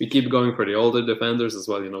we keep going for the older defenders as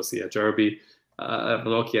well, you know. See Acerbi.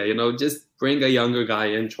 Nokia, you know, just bring a younger guy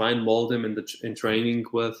in, try and mold him in training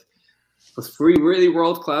with 3 really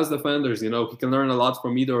world-class defenders. You know, he can learn a lot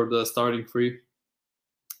from either of the starting 3,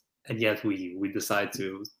 and yet we decide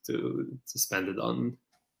to spend it on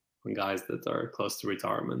guys that are close to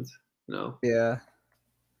retirement. You know. Yeah.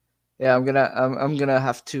 I'm gonna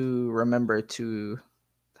have to remember to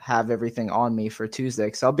have everything on me for Tuesday,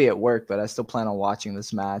 because I'll be at work, but I still plan on watching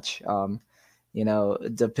this match. You know,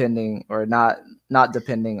 depending or not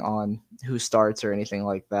depending on who starts or anything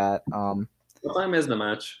like that. What time is the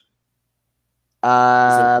match?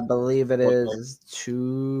 I believe it is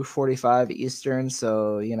 2:45 Eastern,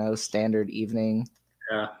 so, you know, standard evening.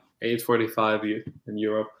 Yeah, 8:45 in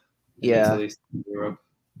Europe. Yeah, in Europe.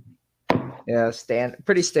 Yeah,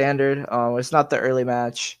 pretty standard. It's not the early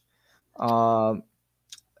match.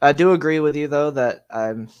 I do agree with you though that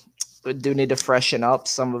I do need to freshen up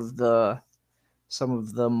some of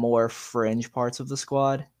the more fringe parts of the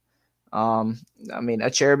squad. I mean,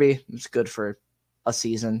 Acerbi is good for a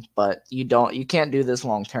season, but you can't do this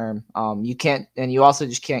long term. You can't, and you also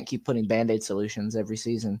just can't keep putting Band-Aid solutions every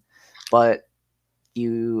season. But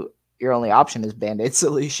your only option is Band-Aid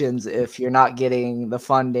solutions if you're not getting the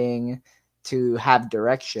funding to have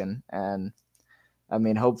direction. And I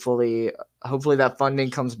mean, hopefully that funding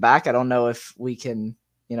comes back. I don't know if we can,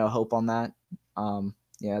 you know, hope on that.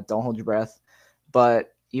 Yeah, don't hold your breath.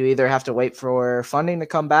 But you either have to wait for funding to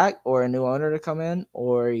come back or a new owner to come in,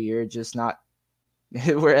 or you're just not.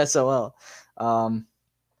 We're SOL. And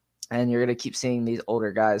you're going to keep seeing these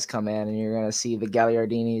older guys come in, and you're going to see the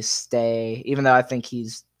Gagliardinis stay, even though I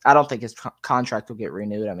don't think his contract will get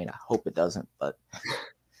renewed. I mean, I hope it doesn't, but.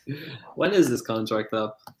 When is this contract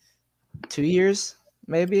up? 2 years,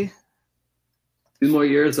 maybe. 2 more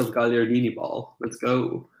years of Gagliardini ball. Let's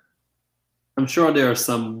go. I'm sure there are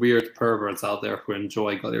some weird perverts out there who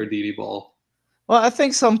enjoy Gagliardini ball. Well, I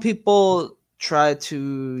think some people try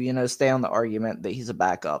to, you know, stay on the argument that he's a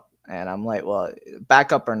backup. And I'm like, well,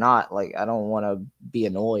 backup or not, like, I don't want to be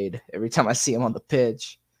annoyed every time I see him on the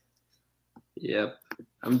pitch. Yep.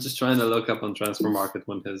 I'm just trying to look up on Transfer Market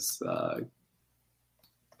when his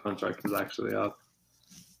contract is actually up.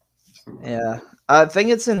 Yeah. I think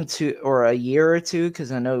it's in a year or two,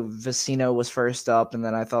 because I know Vecino was first up, and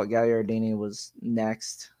then I thought Gagliardini was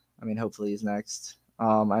next. I mean, hopefully he's next.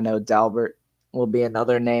 I know Dalbert will be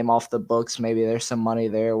another name off the books. Maybe there's some money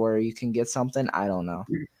there where you can get something. I don't know.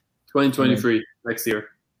 2023, next year.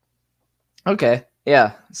 Okay.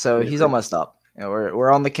 Yeah. So he's almost up. Yeah,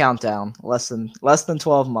 we're on the countdown. Less than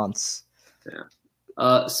 12 months.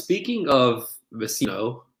 Yeah. Speaking of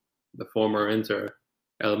Vecino, the former Inter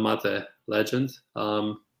El Mate legend,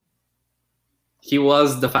 he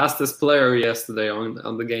was the fastest player yesterday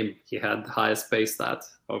on the game. He had the highest pace stat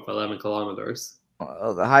of 11 kilometers.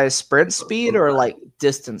 The highest sprint speed or like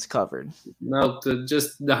distance covered? No,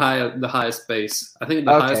 just the highest pace. I think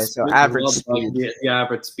the highest. So average speed. The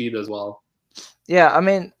average speed as well. Yeah, I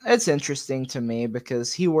mean, it's interesting to me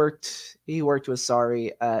because he worked with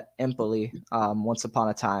Sarri at Empoli once upon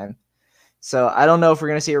a time. So I don't know if we're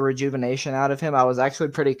going to see a rejuvenation out of him. I was actually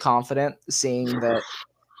pretty confident seeing that,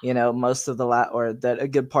 you know, most of that a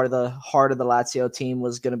good part of the heart of the Lazio team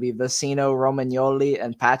was going to be Vecino, Romagnoli,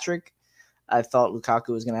 and Patrick. I thought Lukaku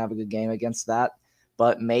was going to have a good game against that.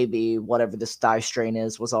 but maybe whatever this thigh strain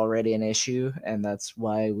is was already an issue, and that's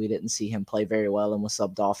why we didn't see him play very well and was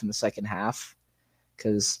subbed off in the second half.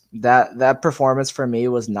 Because that performance for me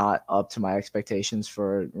was not up to my expectations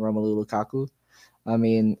for Romelu Lukaku. I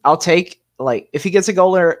mean, I'll take, like, if he gets a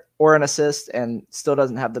goal or an assist and still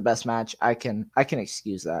doesn't have the best match, I can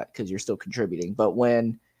excuse that because you're still contributing. But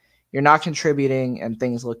when you're not contributing and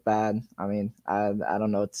things look bad, I mean, I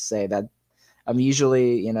don't know what to say. That I'm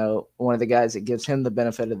usually, you know, one of the guys that gives him the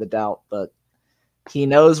benefit of the doubt, but he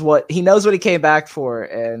knows what he came back for,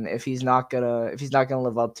 and if he's not gonna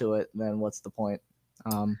live up to it, then what's the point?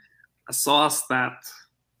 I saw a stat.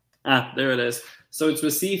 There it is. So it's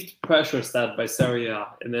received pressure stat by Serie A,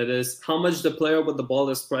 and it is how much the player with the ball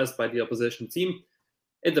is pressed by the opposition team.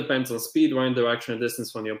 It depends on speed, running direction, and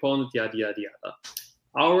distance from the opponent, yada, yada, yada.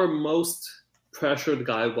 Our most pressured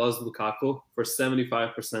guy was Lukaku for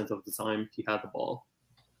 75% of the time he had the ball.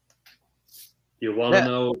 You want to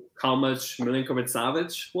know how much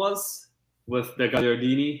Milinkovic-Savic was with the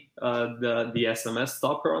Gagliardini, the SMS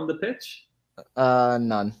stopper on the pitch?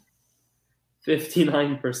 None.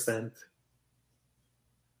 59%.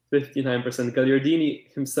 59%.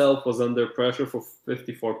 Gagliardini himself was under pressure for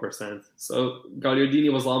 54%. So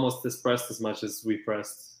Gagliardini was almost as pressed as much as we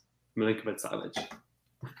pressed Milinkovic-Savic.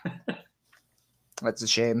 That's a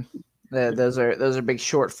shame. Those are big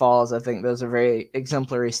shortfalls. I think those are very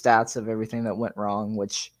exemplary stats of everything that went wrong,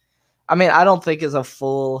 which, I mean, I don't think is a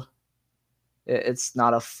full. It's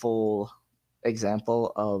not a full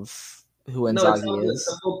example of who Inzaghi is.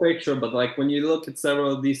 It's a full picture, but like when you look at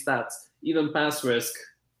several of these stats, even pass risk,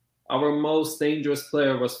 our most dangerous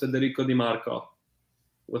player was Federico Di Marco,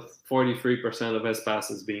 with 43% of his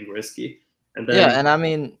passes being risky. And then, and I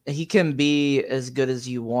mean, he can be as good as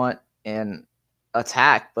you want in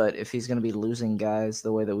attack, but if he's going to be losing guys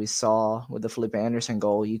the way that we saw with the Felipe Anderson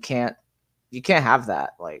goal, you can't have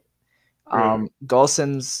that. Like,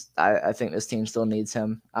 Golson's, I think this team still needs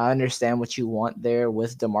him. I understand what you want there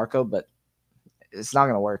with DeMarco, but it's not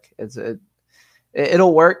going to work.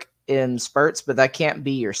 It'll work in spurts, but that can't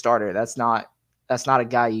be your starter. That's not a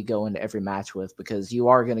guy you go into every match with, because you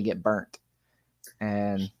are going to get burnt.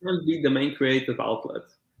 And can't be the main creative outlet.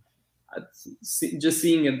 Just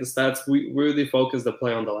seeing at the stats, we really focus the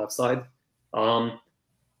play on the left side.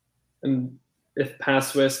 And if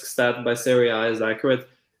pass risk stat by Serie A is accurate,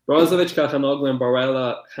 Brozovic, Calhanoglu, and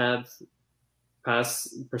Barella had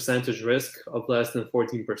pass percentage risk of less than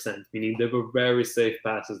 14%, meaning they were very safe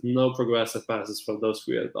passes, no progressive passes from those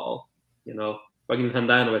three at all. You know, fucking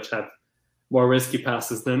Handanovic had more risky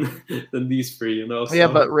passes than these three, you know. So. Yeah,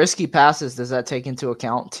 but risky passes, does that take into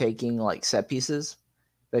account taking like set pieces?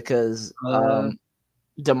 Because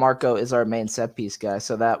DeMarco is our main set piece guy,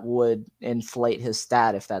 so that would inflate his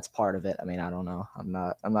stat if that's part of it. I mean, I don't know. I'm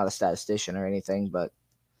not a statistician or anything, but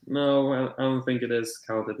no, I don't think it is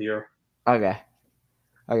counted here. Okay,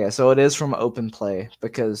 so it is from open play,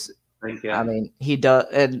 because I mean, he does,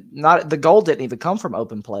 and not the goal didn't even come from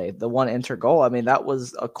open play. The one Inter goal, I mean, that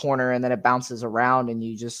was a corner and then it bounces around and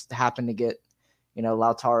you just happen to get, you know,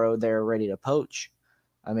 Lautaro there ready to poach.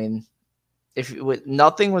 I mean,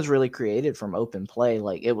 nothing was really created from open play.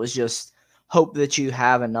 Like, it was just hope that you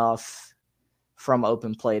have enough from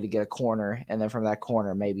open play to get a corner, and then from that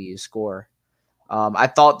corner maybe you score. I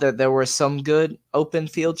thought that there were some good open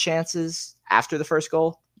field chances after the first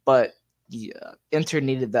goal, but Inter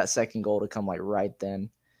needed that second goal to come like right then.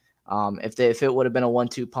 If it would have been a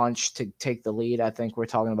 1-2 punch to take the lead, I think we're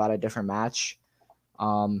talking about a different match.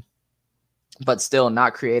 But still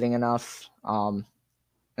not creating enough.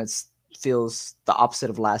 It feels the opposite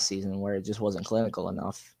of last season, where it just wasn't clinical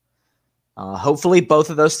enough. Hopefully both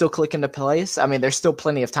of those still click into place. I mean, there's still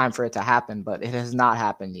plenty of time for it to happen, but it has not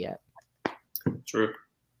happened yet. True.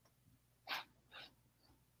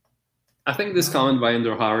 I think this comment by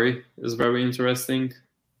Ender Hari is very interesting.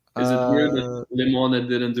 Is it weird that Limone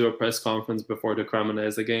didn't do a press conference before the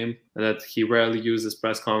Cremonese game, and that he rarely uses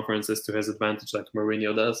press conferences to his advantage like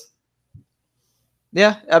Mourinho does?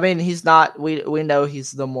 Yeah, I mean, he's not. We know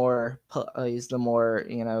he's the more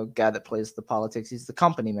you know, guy that plays the politics. He's the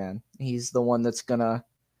company man. He's the one that's gonna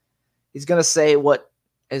say what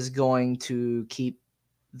is going to keep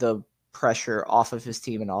the pressure off of his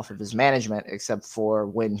team and off of his management, except for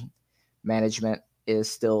when management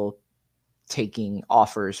is still taking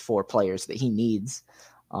offers for players that he needs,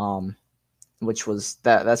 which was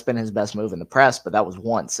that's been his best move in the press, but that was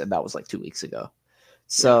once, and that was like 2 weeks ago.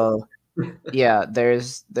 So yeah,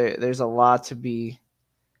 there's a lot to be.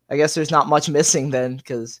 I guess there's not much missing then,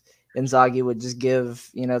 because Inzaghi would just give,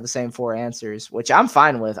 you know, the same four answers, which I'm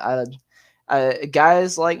fine with.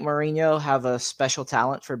 Guys like Mourinho have a special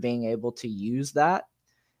talent for being able to use that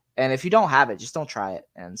And if you don't have it, just don't try it.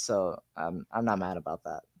 And so I'm not mad about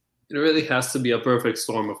that. It really has to be a perfect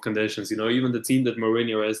storm of conditions. Even the team that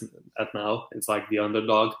Mourinho is at now, it's like the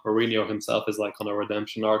underdog. Mourinho himself is like on a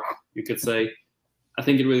redemption arc, you could say. I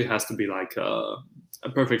think it really has to be like a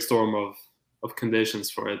perfect storm of conditions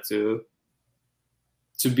for it to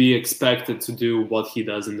be expected to do what he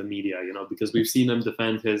does in the media, because we've seen him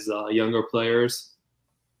defend his younger players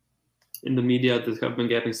in the media that have been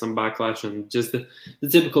getting some backlash, and just the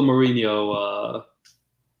typical Mourinho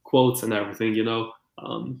quotes and everything,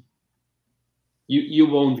 you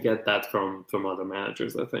won't get that from other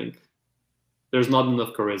managers. I think there's not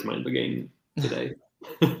enough charisma in the game today.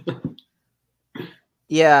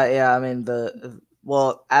 Yeah. I mean,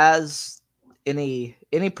 as any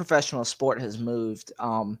professional sport has moved,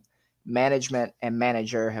 management and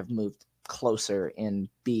manager have moved closer in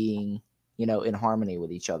being, in harmony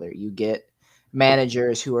with each other. You get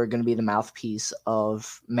managers who are going to be the mouthpiece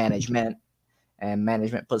of management, and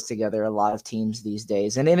management puts together a lot of teams these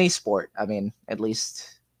days in any sport. I mean, at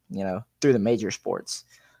least, through the major sports.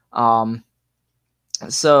 So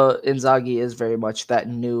Inzaghi is very much that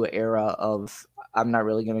new era of, I'm not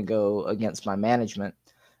really going to go against my management.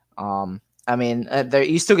 I mean,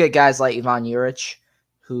 you still get guys like Ivan Juric,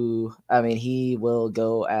 who, I mean, he will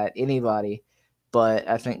go at anybody, but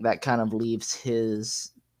I think that kind of leaves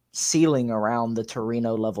his ceiling around the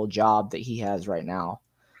Torino level job that he has right now.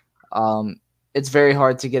 It's very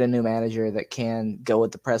hard to get a new manager that can go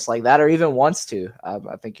with the press like that, or even wants to.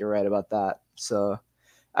 I think you're right about that. So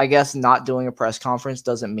I guess not doing a press conference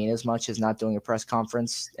doesn't mean as much as not doing a press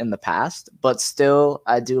conference in the past, but still,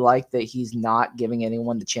 I do like that he's not giving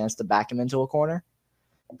anyone the chance to back him into a corner,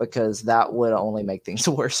 because that would only make things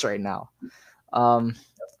worse right now. You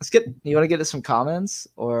want to get to some comments,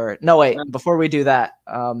 or no, wait, before we do that,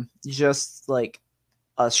 just like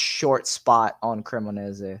a short spot on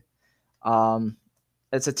Cremonese.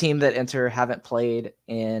 It's a team that Inter haven't played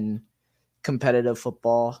in competitive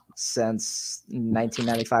football since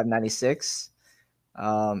 1995-96.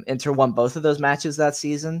 Inter won both of those matches that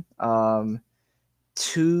season.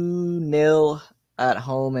 2-0 at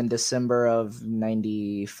home in December of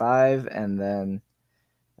 95, and then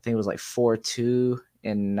I think it was like 4-2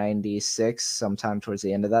 in 96, sometime towards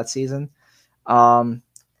the end of that season.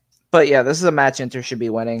 But yeah, this is a match Inter should be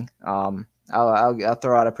winning. I'll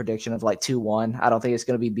throw out a prediction of like 2-1. I don't think it's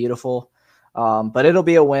going to be beautiful, but it'll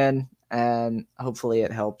be a win, and hopefully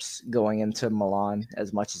it helps going into Milan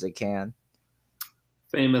as much as it can.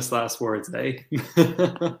 Famous last words, eh?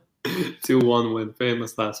 2-1 win.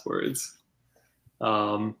 Famous last words.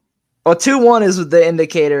 Well, 2-1 is the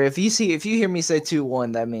indicator. If you hear me say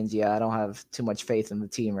 2-1, that means, I don't have too much faith in the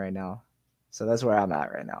team right now. So that's where I'm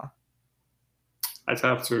at right now. I'd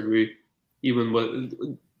have to agree. Even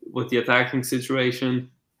with the attacking situation,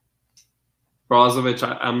 Brozovic,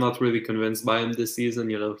 I'm not really convinced by him this season.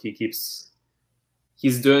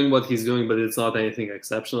 He's doing what he's doing, but it's not anything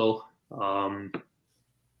exceptional.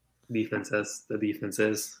 Defense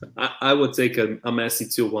is. I would take a messy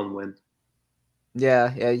 2-1 win.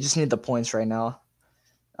 Yeah, you just need the points right now.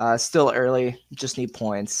 Still early, just need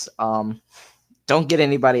points. Don't get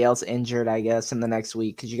anybody else injured, I guess, in the next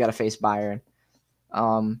week, because you got to face Bayern.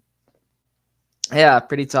 Yeah,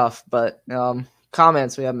 pretty tough. But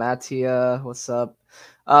comments, we have Mattia. What's up?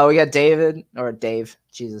 We got David, or Dave.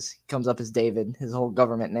 Jesus, he comes up as David, his whole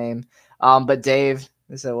government name. But Dave,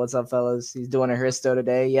 he said, "What's up, fellas?" He's doing a Hristo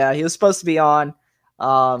today. Yeah, he was supposed to be on.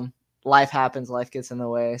 Life happens. Life gets in the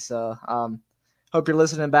way. So hope you're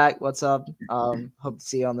listening back. What's up? Hope to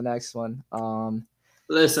see you on the next one.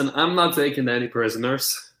 Listen, I'm not taking any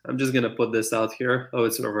prisoners. I'm just going to put this out here. Oh,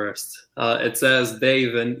 it's reversed. It says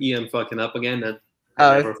Dave and Ian fucking up again. And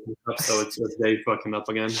I never fucked up, so it's just Dave fucking up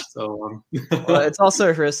again. So well, it's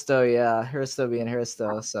also Hristo, yeah. Hristo being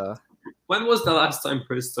Hristo, so. When was the last time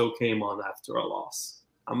Hristo came on after a loss?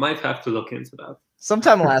 I might have to look into that.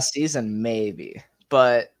 Sometime last season, maybe.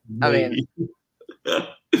 But, maybe. I mean,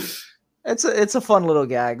 it's a fun little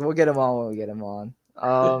gag. We'll get him on when we get him on.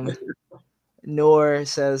 Noor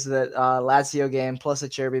says that Lazio game plus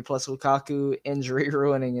Acerbi plus Lukaku injury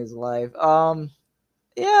ruining his life.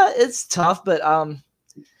 Yeah, it's tough, but I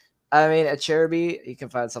mean, Acerbi, you can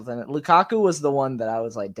find something. Lukaku was the one that I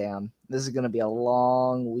was like, damn, this is going to be a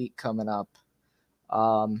long week coming up.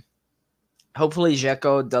 Hopefully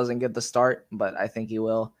Dzeko doesn't get the start, but I think he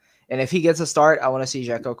will. And if he gets a start, I want to see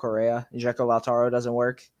Dzeko Correa. Dzeko Lautaro doesn't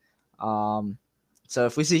work. So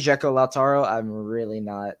if we see Dzeko Lautaro, I'm really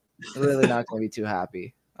not going to be too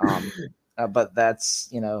happy. But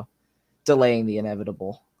that's, delaying the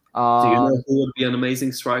inevitable. Do you know who would be an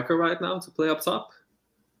amazing striker right now to play up top?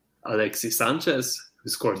 Alexis Sanchez. who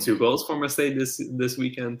scored 2 goals for Marseille this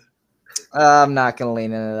weekend. I'm not gonna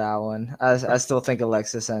lean into that one. I still think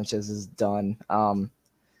Alexis Sanchez is done.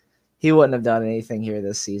 He wouldn't have done anything here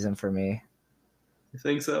this season for me. You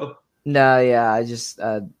think so? No, yeah, I just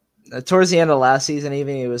towards the end of last season,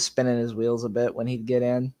 even he was spinning his wheels a bit when he'd get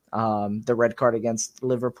in. The red card against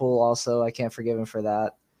Liverpool, also, I can't forgive him for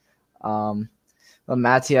that. But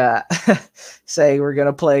Mattia saying we're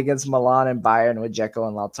gonna play against Milan and Bayern with Dzeko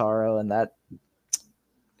and Lautaro, and that,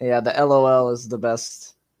 yeah, the LOL is the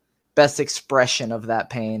best expression of that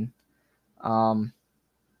pain.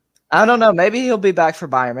 I don't know. Maybe he'll be back for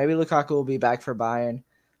Bayern. Maybe Lukaku will be back for Bayern.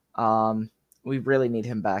 We really need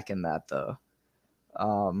him back in that, though.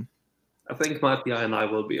 I think Mattia and I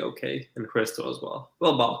will be okay, and Christo as well.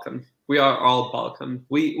 Well, Balkan. We are all Balkan.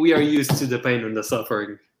 We are used to the pain and the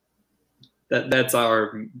suffering. That's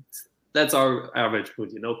our average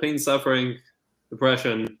mood, pain, suffering,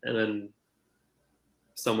 depression, and then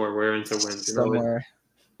somewhere we're into wins. Somewhere.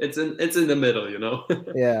 It's in the middle,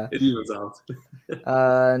 Yeah. It evens out.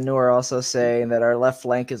 Noor also saying that our left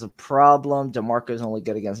flank is a problem. DeMarco is only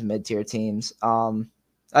good against mid-tier teams.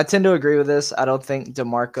 I tend to agree with this. I don't think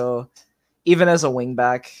DeMarco, even as a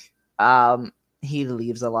wingback, he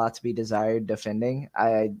leaves a lot to be desired defending.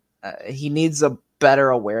 He needs a better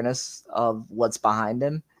awareness of what's behind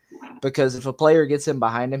him, because if a player gets in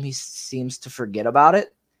behind him, he seems to forget about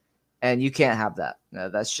it, and you can't have that.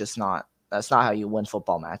 That's not how you win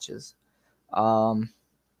football matches.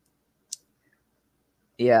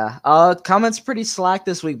 Yeah. Comments pretty slack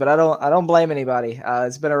this week, but I don't blame anybody.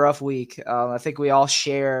 It's been a rough week. I think we all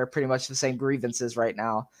share pretty much the same grievances right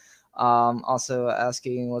now. Also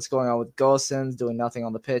asking what's going on with Gosens, doing nothing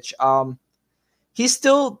on the pitch. He's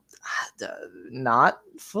still not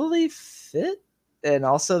fully fit, and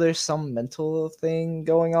also there's some mental thing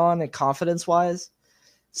going on and confidence wise.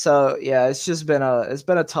 So yeah, it's been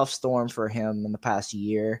a tough storm for him in the past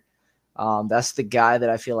year. That's the guy that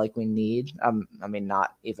I feel like we need. I mean,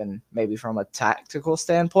 not even maybe from a tactical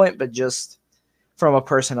standpoint, but just from a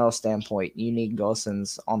personnel standpoint, you need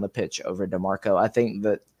Gosens on the pitch over DeMarco. I think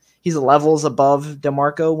that he's levels above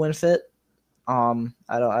DeMarco when fit.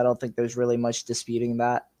 I don't think there's really much disputing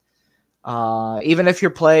that. Even if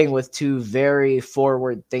you're playing with two very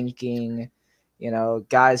forward-thinking,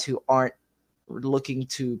 guys who aren't looking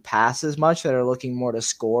to pass as much, that are looking more to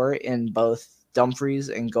score in both Dumfries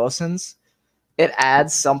and Gosens, it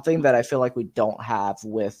adds something that I feel like we don't have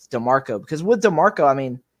with DeMarco. Because with DeMarco, I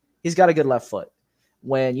mean, he's got a good left foot.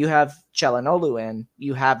 When you have Çalhanoğlu in,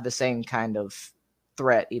 you have the same kind of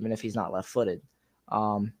threat, even if he's not left-footed.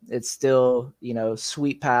 It's still,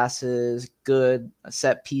 sweet passes, good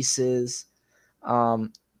set pieces,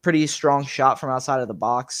 pretty strong shot from outside of the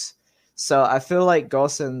box. So I feel like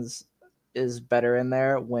Gosens is better in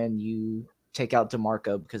there when you take out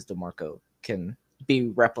DeMarco, because DeMarco can be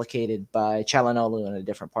replicated by Çalhanoğlu in a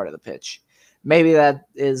different part of the pitch. Maybe that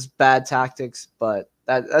is bad tactics, but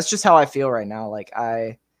that's just how I feel right now. Like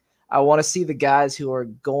I want to see the guys who are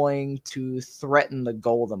going to threaten the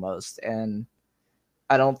goal the most, and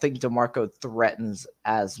I don't think DeMarco threatens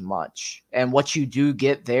as much. And what you do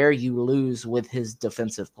get there, you lose with his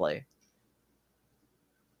defensive play.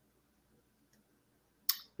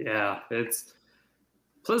 Yeah,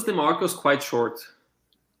 plus DeMarco's quite short,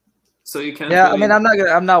 so you can't. Yeah, really... I mean,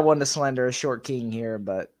 I'm not one to slander a short king here,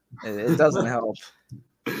 but it doesn't help.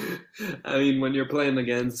 I mean, when you're playing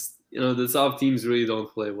against, the soft teams really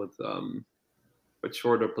don't play with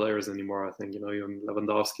shorter players anymore. I think even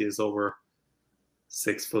Lewandowski is over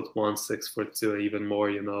 6'1", 6'2", even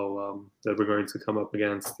more. That we're going to come up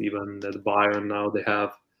against. Even at Bayern now, they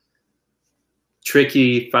have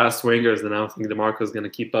tricky, fast wingers, and I don't think DeMarco is going to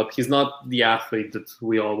keep up. He's not the athlete that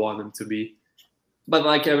we all want him to be. But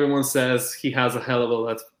like everyone says, he has a hell of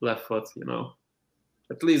a left foot,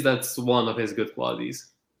 At least that's one of his good qualities.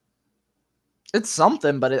 It's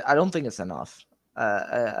something, but I don't think it's enough.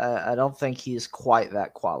 I don't think he's quite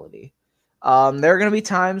that quality. There are going to be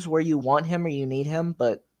times where you want him or you need him,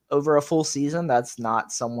 but over a full season, that's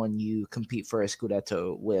not someone you compete for a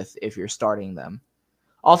Scudetto with if you're starting them.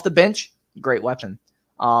 Off the bench, great weapon.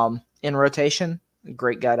 In rotation,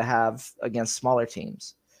 great guy to have against smaller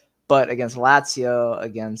teams. But against Lazio,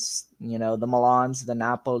 against the Milans, the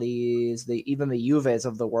Napolis, even the Juves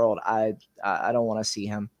of the world, I don't want to see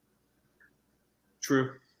him.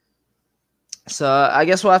 True. So I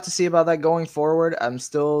guess we'll have to see about that going forward. I'm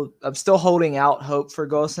still holding out hope for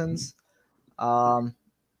Gosens.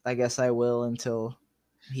 I guess I will until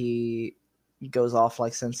he goes off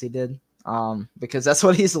like Sensi did. Because that's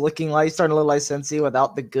what he's looking like. He's starting to look like Sensi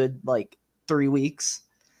without the good 3 weeks.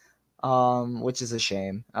 which is a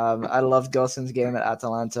shame. I love Gosens' game at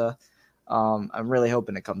Atalanta. I'm really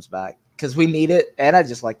hoping it comes back because we need it, and I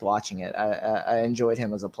just liked watching it. I enjoyed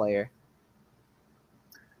him as a player.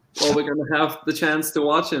 Well, we're gonna have the chance to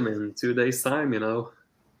watch him in 2 days' time, you know.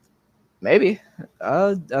 Maybe.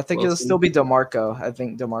 I think We'll it'll see. still be DeMarco. I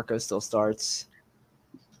think DeMarco still starts.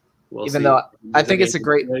 We'll Even see. though I think There's it's a a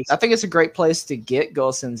great, game I think it's a great place to get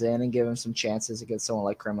Gosens in and give him some chances against someone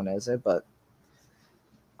like Cremonese. But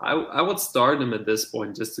I would start him at this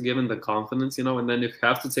point just to give him the confidence, you know, and then if you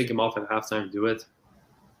have to take him off at halftime, do it.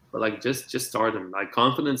 But like just start him. Like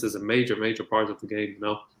confidence is a major part of the game, you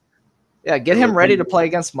know. yeah, get him ready to play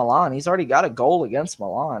against Milan. He's already got a goal against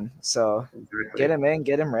Milan, so Exactly. get him in,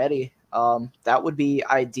 get him ready. That would be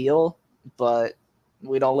ideal, but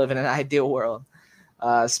we don't live in an ideal world,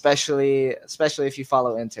 especially if you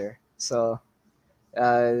follow Inter. So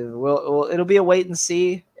it'll be a wait and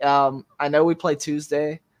see. I know we play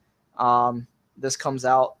Tuesday. This comes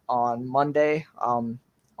out on Monday on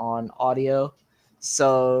audio,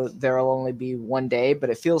 so there'll only be 1 day,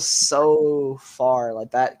 but it feels so far.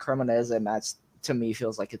 Like that Cremonese match to me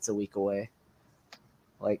feels like it's a week away.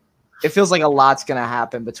 Like it feels like a lot's gonna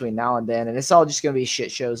happen between now and then, and it's all just gonna be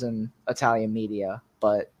shit shows in Italian media.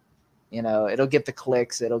 But you know, it'll get the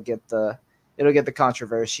clicks, it'll get the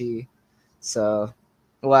controversy. So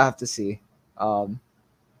we'll have to see.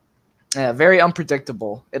 Yeah, very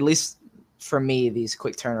unpredictable, at least for me, these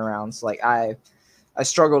quick turnarounds. Like I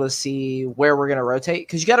struggle to see where we're gonna rotate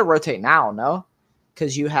because you got to rotate now, no?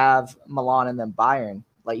 Because you have Milan and then Bayern.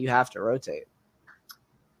 Like you have to rotate.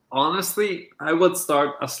 Honestly, I would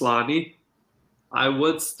start Aslani. I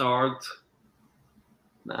would start.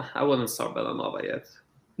 Nah, I wouldn't start Belanova yet.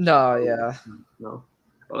 No, yeah, No,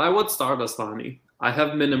 but I would start Aslani. I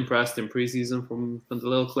have been impressed in preseason from the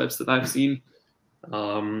little clips that I've seen,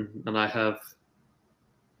 and I have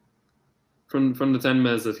from the 10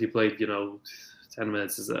 minutes that he played. You know, 10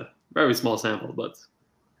 minutes is a very small sample, but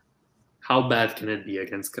how bad can it be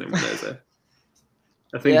against Cremonese?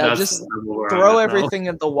 I think that's just where throw I'm at everything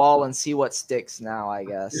at the wall and see what sticks now, I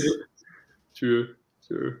guess. True.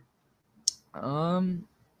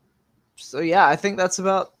 So yeah, I think that's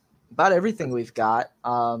about everything we've got.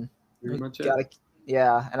 Pretty much it.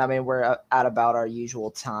 Yeah, and I mean we're at about our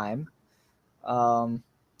usual time.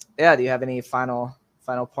 Yeah, do you have any final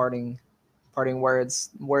parting words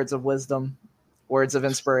of wisdom, words of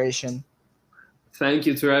inspiration? Thank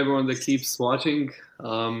you to everyone that keeps watching.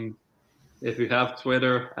 If you have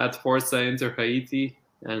Twitter at Forza Inter Haiti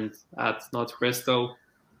and at Not Cristo,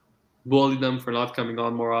 bully them for not coming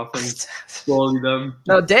on more often. Bully them.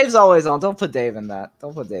 No, Dave's always on. Don't put Dave in that.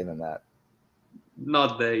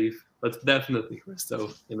 Not Dave, but definitely Cristo.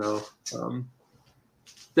 You know,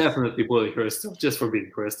 definitely bully Cristo just for being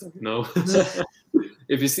Cristo. You know,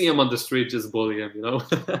 if you see him on the street, just bully him. You know.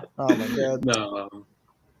 Oh my god. No.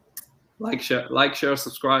 Like, share,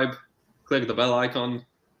 subscribe, click the bell icon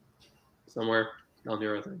somewhere down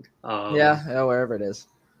here, I think. Yeah, wherever it is.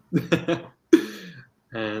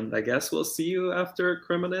 And I guess we'll see you after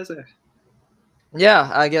Cremonese. Yeah,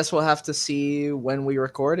 I guess we'll have to see when we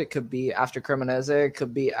record. It could be after Cremonese. It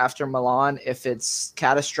could be after Milan. If it's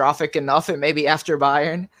catastrophic enough, it may be after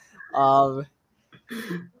Bayern. But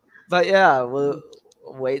yeah, we'll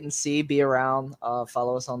wait and see. Be around.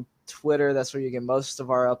 Follow us on Twitter. That's where you get most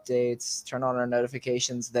of our updates. Turn on our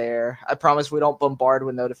notifications there. I promise we don't bombard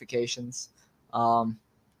with notifications. You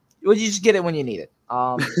just get it when you need it.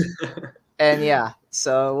 And yeah,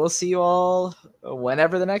 so we'll see you all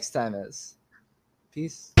whenever the next time is.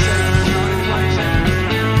 Peace.